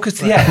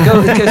 Because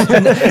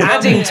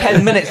adding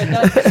 10 minutes.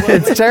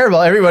 It's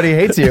terrible. Everybody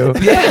hates you.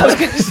 Yeah, I was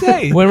going to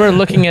say. When we're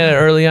looking at it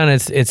early on,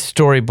 it's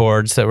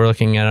storyboards that we're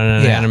looking at on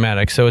an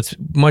animatic. So it's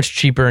much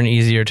cheaper and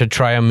easier to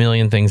try a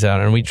million things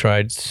out. And we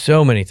tried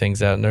so many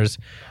things out. And there's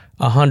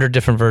 100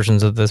 different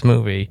versions of this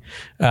movie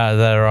that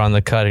are on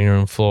the cutting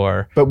room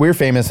floor. But we're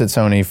famous at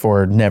Sony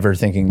for never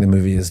thinking the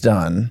movie is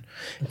done.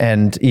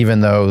 And even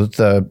though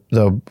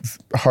the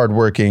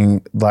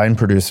hardworking line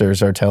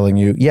producers are telling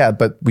you,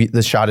 but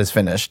the shot is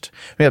finished.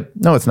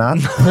 No, it's not.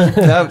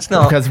 No, it's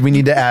not. Because we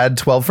need to add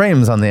 12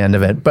 frames on the end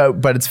of it.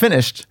 But it's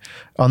finished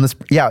on this.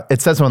 Yeah,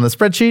 it says so on the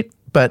spreadsheet,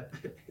 but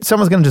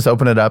someone's going to just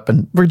open it up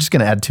and we're just going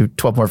to add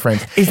 12 more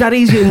frames. Is that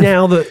easier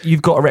now that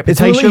you've got a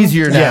reputation? It's a little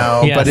easier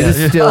now, but it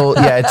is still,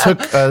 it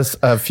took us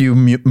a few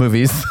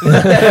movies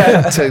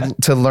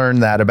to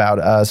learn that about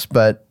us.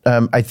 But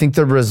I think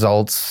the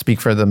results speak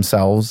for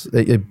themselves.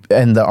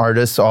 And the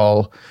artists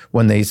all,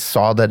 when they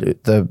saw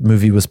that the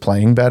movie was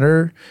playing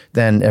better,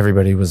 then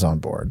everybody was on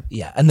board.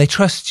 Yeah, and they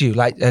trust you.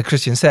 Like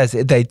Christian says,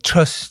 they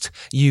trust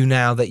you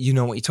now that you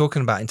know what you're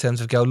talking about in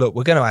terms of go, look,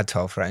 we're going to add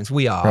 12 frames.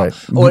 We are.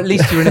 Right. Or at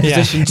least you're in a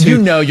position to... You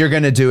know you're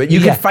going to do it. You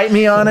can fight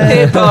me on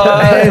it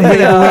and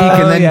wait a week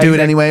and then do it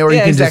anyway, or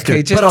you can just do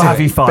it. But I'll have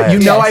you fired. But you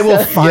know I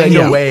will find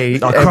a way.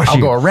 I'll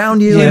go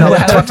around you and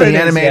I'll talk to the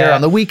animator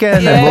on the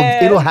weekend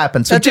and it'll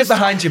happen. So just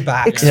behind your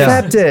back.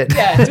 Accept it.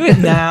 Yeah, do it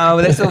now.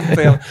 Let's all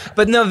film.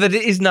 But no, that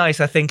it is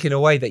nice, I think, in a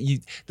way that you,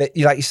 like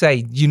you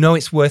say, you know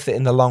it's worth it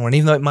in the long run,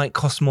 even though it might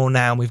cost more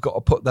now and we've got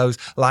to put those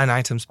line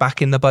items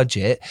back in the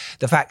budget.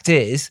 The fact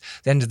is,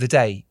 at the end of the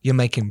day, you're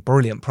making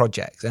brilliant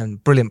projects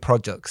and brilliant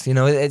products. You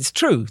know, it's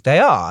true. They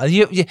are.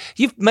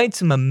 You've made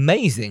some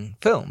amazing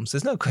films.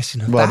 There's no question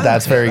of that. Well,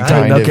 that's very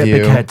kind Don't of get you.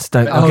 big heads.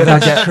 Don't do. Oh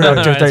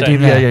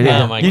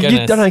my goodness.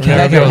 You don't You're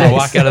able to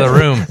walk out of the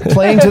room.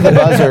 Playing to the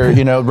buzzer,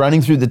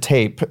 running through the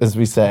tape, as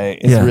we say,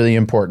 is really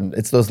important.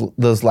 It's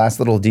those last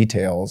little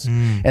details,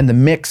 and the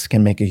mix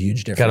can make a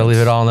huge difference. Got to leave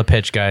it all on the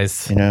pitch,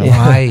 guys.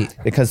 Right?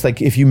 Because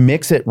like if you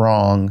mix it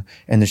wrong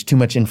and there's too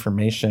much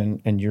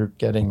information and you're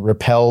getting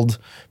repelled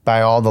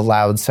by all the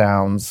loud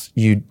sounds,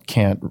 you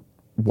can't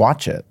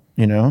watch it.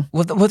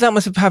 Well, that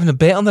must have having a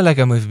bit on the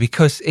Lego Movie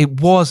because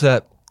it was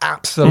a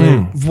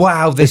absolute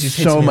wow. This is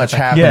so much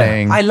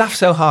happening. I laughed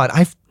so hard.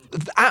 I've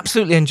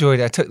absolutely enjoyed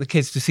it. I took the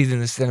kids to see them in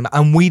the cinema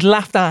and we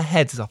laughed our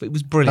heads off. It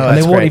was brilliant. And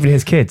they weren't even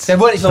his kids. They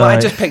weren't even, I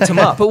just picked them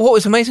up. But what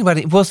was amazing about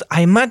it was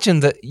I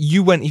imagined that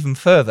you went even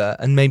further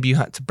and maybe you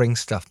had to bring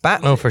stuff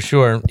back. Oh, for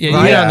sure.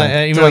 Yeah,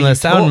 Right? Even on the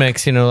sound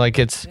mix, like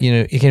it's,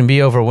 it can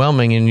be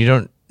overwhelming and you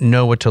don't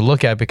know what to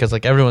look at because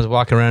like everyone's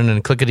walking around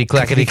and clickety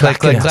clackety clack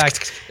clack clack,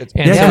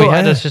 and so we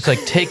had to just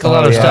like take a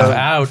lot of stuff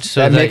out.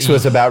 So that mix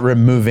was about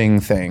removing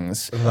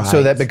things,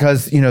 so that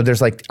because there's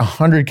like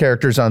 100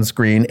 characters on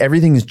screen,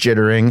 everything's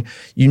jittering.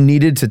 You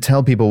needed to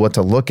tell people what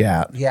to look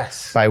at.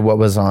 Yes, by what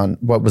was on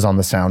the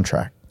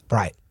soundtrack.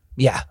 Right.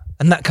 Yeah.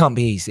 And that can't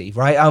be easy,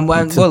 right?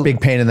 It's a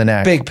big pain in the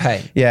neck. Big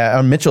pain. Yeah.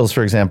 On Mitchell's,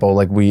 for example,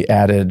 like we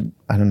added,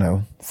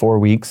 4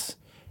 weeks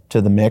to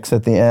the mix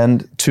at the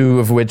end, 2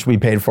 of which we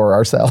paid for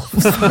ourselves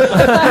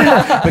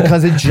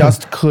because it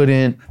just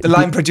couldn't. The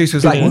line producer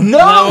was like,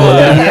 "No!"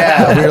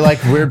 Yeah, we were like,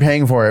 "We're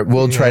paying for it.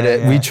 We'll try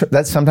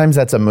to." Sometimes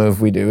that's a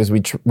move we do is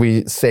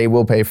we say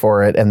we'll pay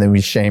for it and then we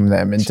shame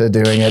them into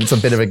doing it. It's a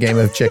bit of a game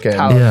of chicken.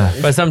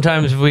 But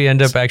sometimes we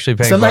end up actually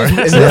paying for it. In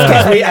this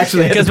case, we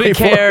actually because we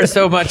care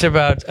so much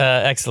about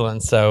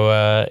excellence.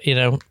 So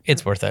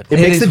it's worth it. It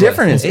makes a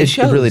difference. It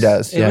really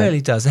does. It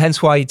really does.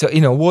 Hence why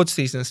awards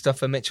season and stuff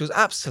for Mitchell's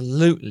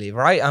absolutely.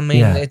 Right, I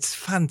mean, it's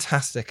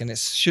fantastic, and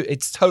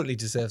it's totally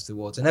deserves the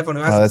awards, and everyone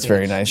who hasn't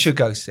seen it should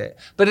go see it.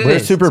 But we're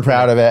super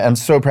proud of it. I'm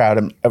so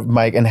proud of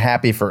Mike, and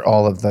happy for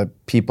all of the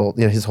people,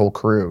 his whole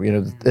crew.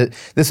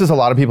 This is a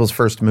lot of people's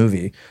first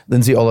movie.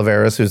 Lindsay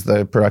Oliveras, who's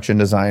the production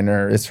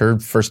designer, it's her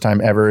first time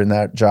ever in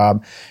that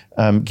job.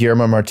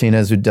 Guillermo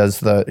Martinez, who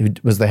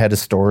was the head of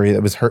story,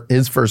 that was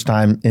his first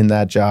time in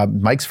that job.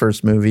 Mike's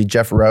first movie.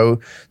 Jeff Rowe,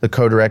 the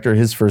co-director,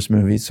 his first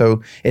movie.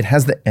 So it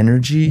has the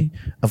energy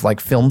of like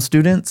film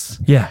students.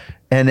 Yeah.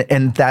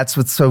 And that's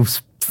what's so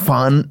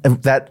fun.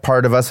 That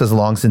part of us has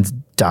long since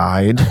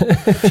died. So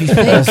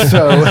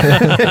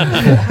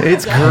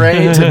it's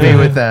great to be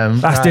with them.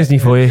 That's Disney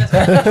for you.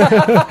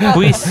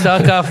 We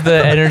suck off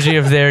the energy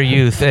of their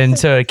youth, and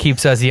so it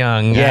keeps us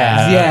young.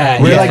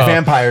 We're like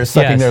vampires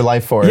sucking their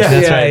life force.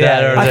 That's right.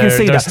 I can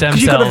see that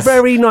because you've got a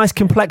very nice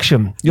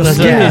complexion. Your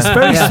skin is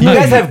very smooth. You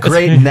guys have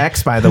great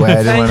necks, by the way.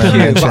 I didn't want to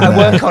mention that.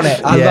 I work on it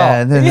a lot.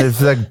 And then there's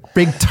like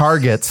big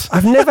targets.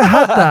 I've never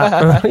had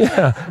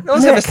that. No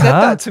one's ever said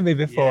that to me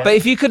before. But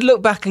if you could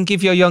look back and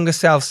give your younger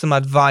self some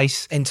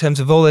advice in terms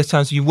of all those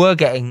times you were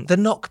getting the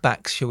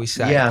knockbacks, shall we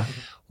say? Yeah.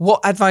 What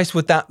advice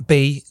would that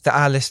be that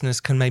our listeners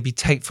can maybe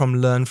take from,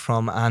 learn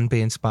from, and be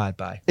inspired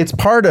by? It's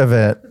part of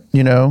it,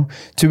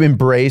 to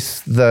embrace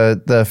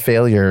the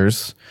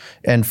failures.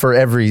 And for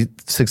every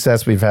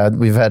success we've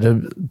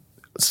had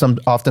some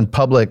often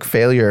public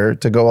failure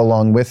to go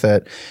along with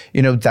it.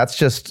 That's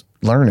just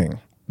learning.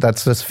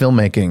 That's just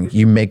filmmaking.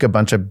 You make a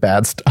bunch of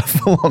bad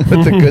stuff along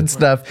with the good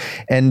stuff,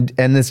 and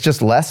it's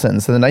just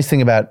lessons. So the nice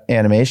thing about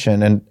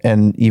animation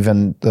and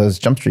even those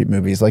Jump Street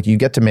movies, like you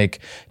get to make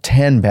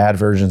 10 bad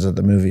versions of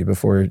the movie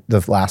before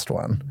the last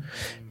one,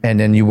 and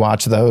then you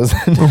watch those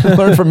and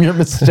learn from your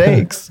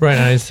mistakes. Right,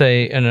 and I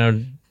say,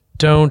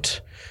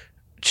 don't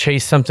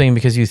chase something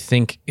because you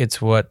think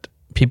it's what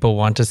people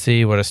want to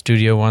see, what a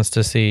studio wants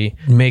to see.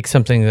 Make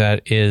something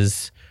that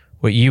is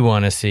what you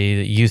want to see,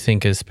 that you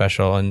think is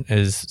special and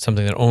is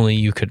something that only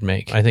you could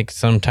make. I think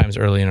sometimes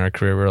early in our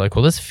career, we're like,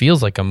 well, this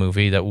feels like a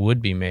movie that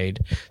would be made.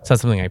 It's not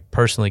something I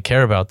personally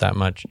care about that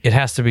much. It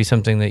has to be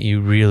something that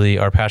you really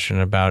are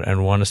passionate about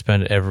and want to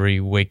spend every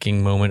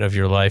waking moment of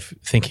your life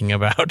thinking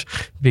about,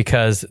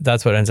 because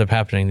that's what ends up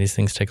happening. These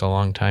things take a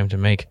long time to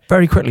make.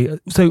 Very quickly.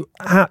 So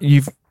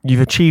you've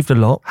achieved a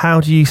lot.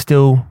 How do you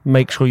still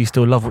make sure you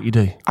still love what you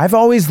do? I've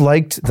always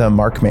liked the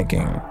mark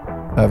making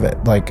of it.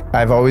 Like,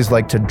 I've always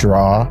liked to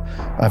draw.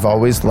 I've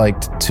always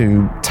liked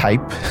to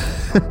type.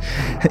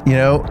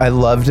 I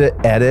love to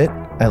edit.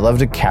 I love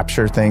to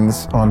capture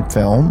things on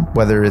film,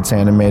 whether it's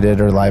animated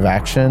or live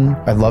action.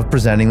 I love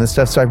presenting this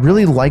stuff. So I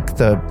really like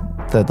the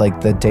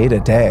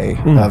day-to-day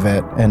of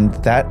it. And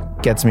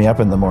that gets me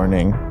up in the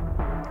morning.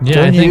 Yeah,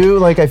 Don't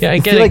you? I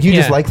feel like you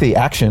just like the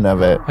action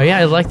of it. Oh yeah,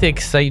 I like the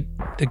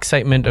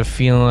excitement of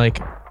feeling like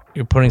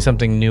you're putting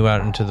something new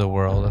out into the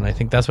world, and I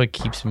think that's what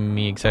keeps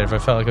me excited. If I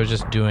felt like I was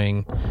just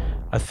doing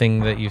a thing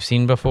that you've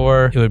seen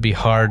before, it would be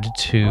hard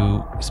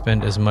to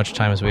spend as much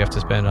time as we have to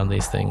spend on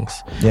these things.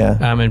 Yeah.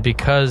 And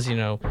because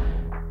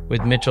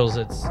with Mitchell's,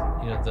 it's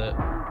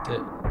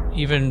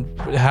even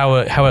how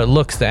it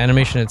looks, the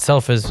animation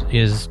itself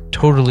is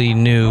totally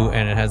new,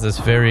 and it has this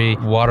very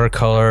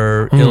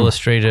watercolor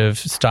illustrative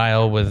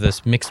style with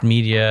this mixed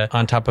media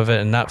on top of it,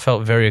 and that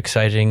felt very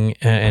exciting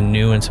and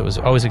new. And so it was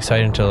always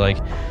exciting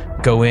to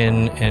go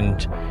in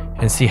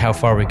and see how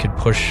far we could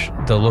push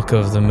the look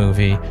of the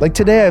movie. Like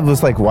today I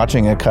was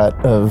watching a cut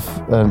of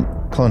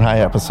a Clone High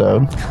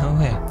episode. Oh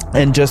yeah.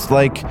 And just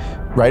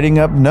writing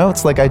up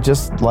notes. I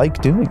just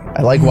like doing it.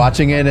 I like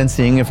watching it and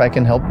seeing if I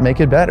can help make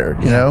it better,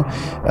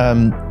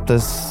 The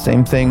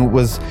same thing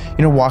was,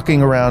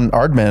 walking around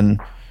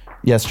Aardman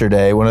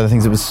yesterday. One of the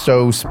things that was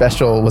so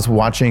special was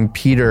watching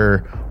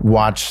Peter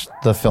watch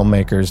the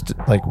filmmakers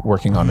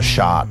working on a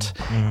shot,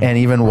 and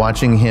even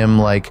watching him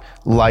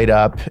light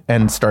up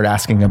and start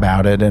asking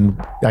about it.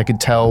 And I could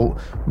tell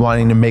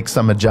wanting to make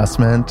some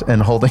adjustment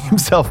and holding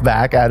himself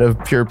back out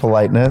of pure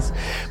politeness.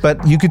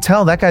 But you could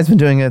tell that guy's been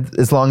doing it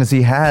as long as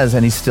he has,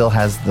 and he still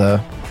has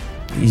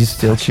he's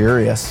still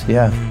curious.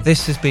 Yeah.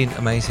 This has been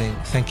amazing.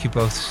 Thank you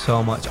both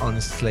so much,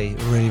 honestly.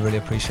 Really, really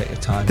appreciate your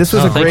time. This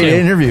was a great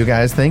interview,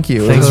 guys. Thank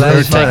you. Thanks it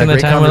was for taking the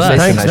time with us.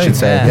 I should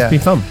say. Yeah. It's been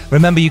fun.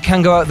 Remember, you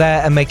can go out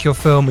there and make your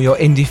film, your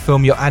indie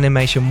film, your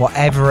animation,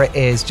 whatever it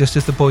is, just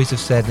as the boys have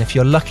said. And if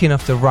you're lucky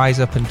enough to rise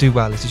up and do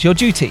well, it is your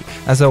duty,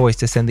 as always,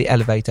 to send the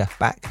elevator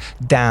back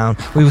down.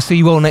 We will see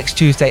you all next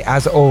Tuesday,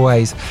 as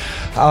always.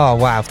 Oh,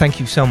 wow. Thank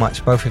you so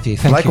much, both of you.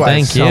 Thank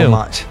you so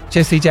much.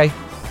 Cheers,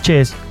 CJ.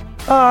 Cheers.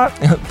 Bye,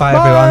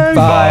 everyone.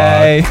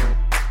 Bye.